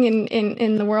appearing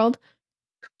in the world?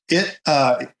 It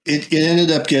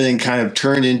ended up getting kind of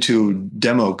turned into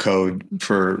demo code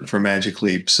for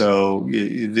MagicLeap. So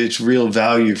its real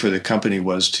value for the company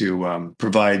was to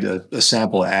provide a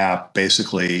sample app,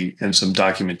 basically, and some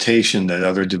documentation that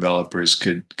other developers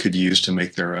could use to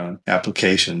make their own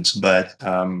applications. But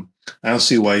I don't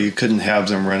see why you couldn't have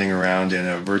them running around in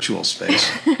a virtual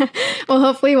space. Well,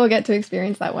 hopefully we'll get to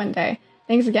experience that one day.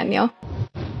 Thanks again, Neal.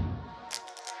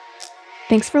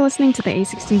 Thanks for listening to the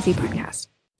A16Z podcast.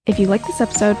 If you like this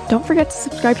episode, don't forget to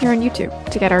subscribe here on YouTube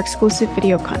to get our exclusive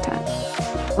video content.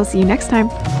 We'll see you next time.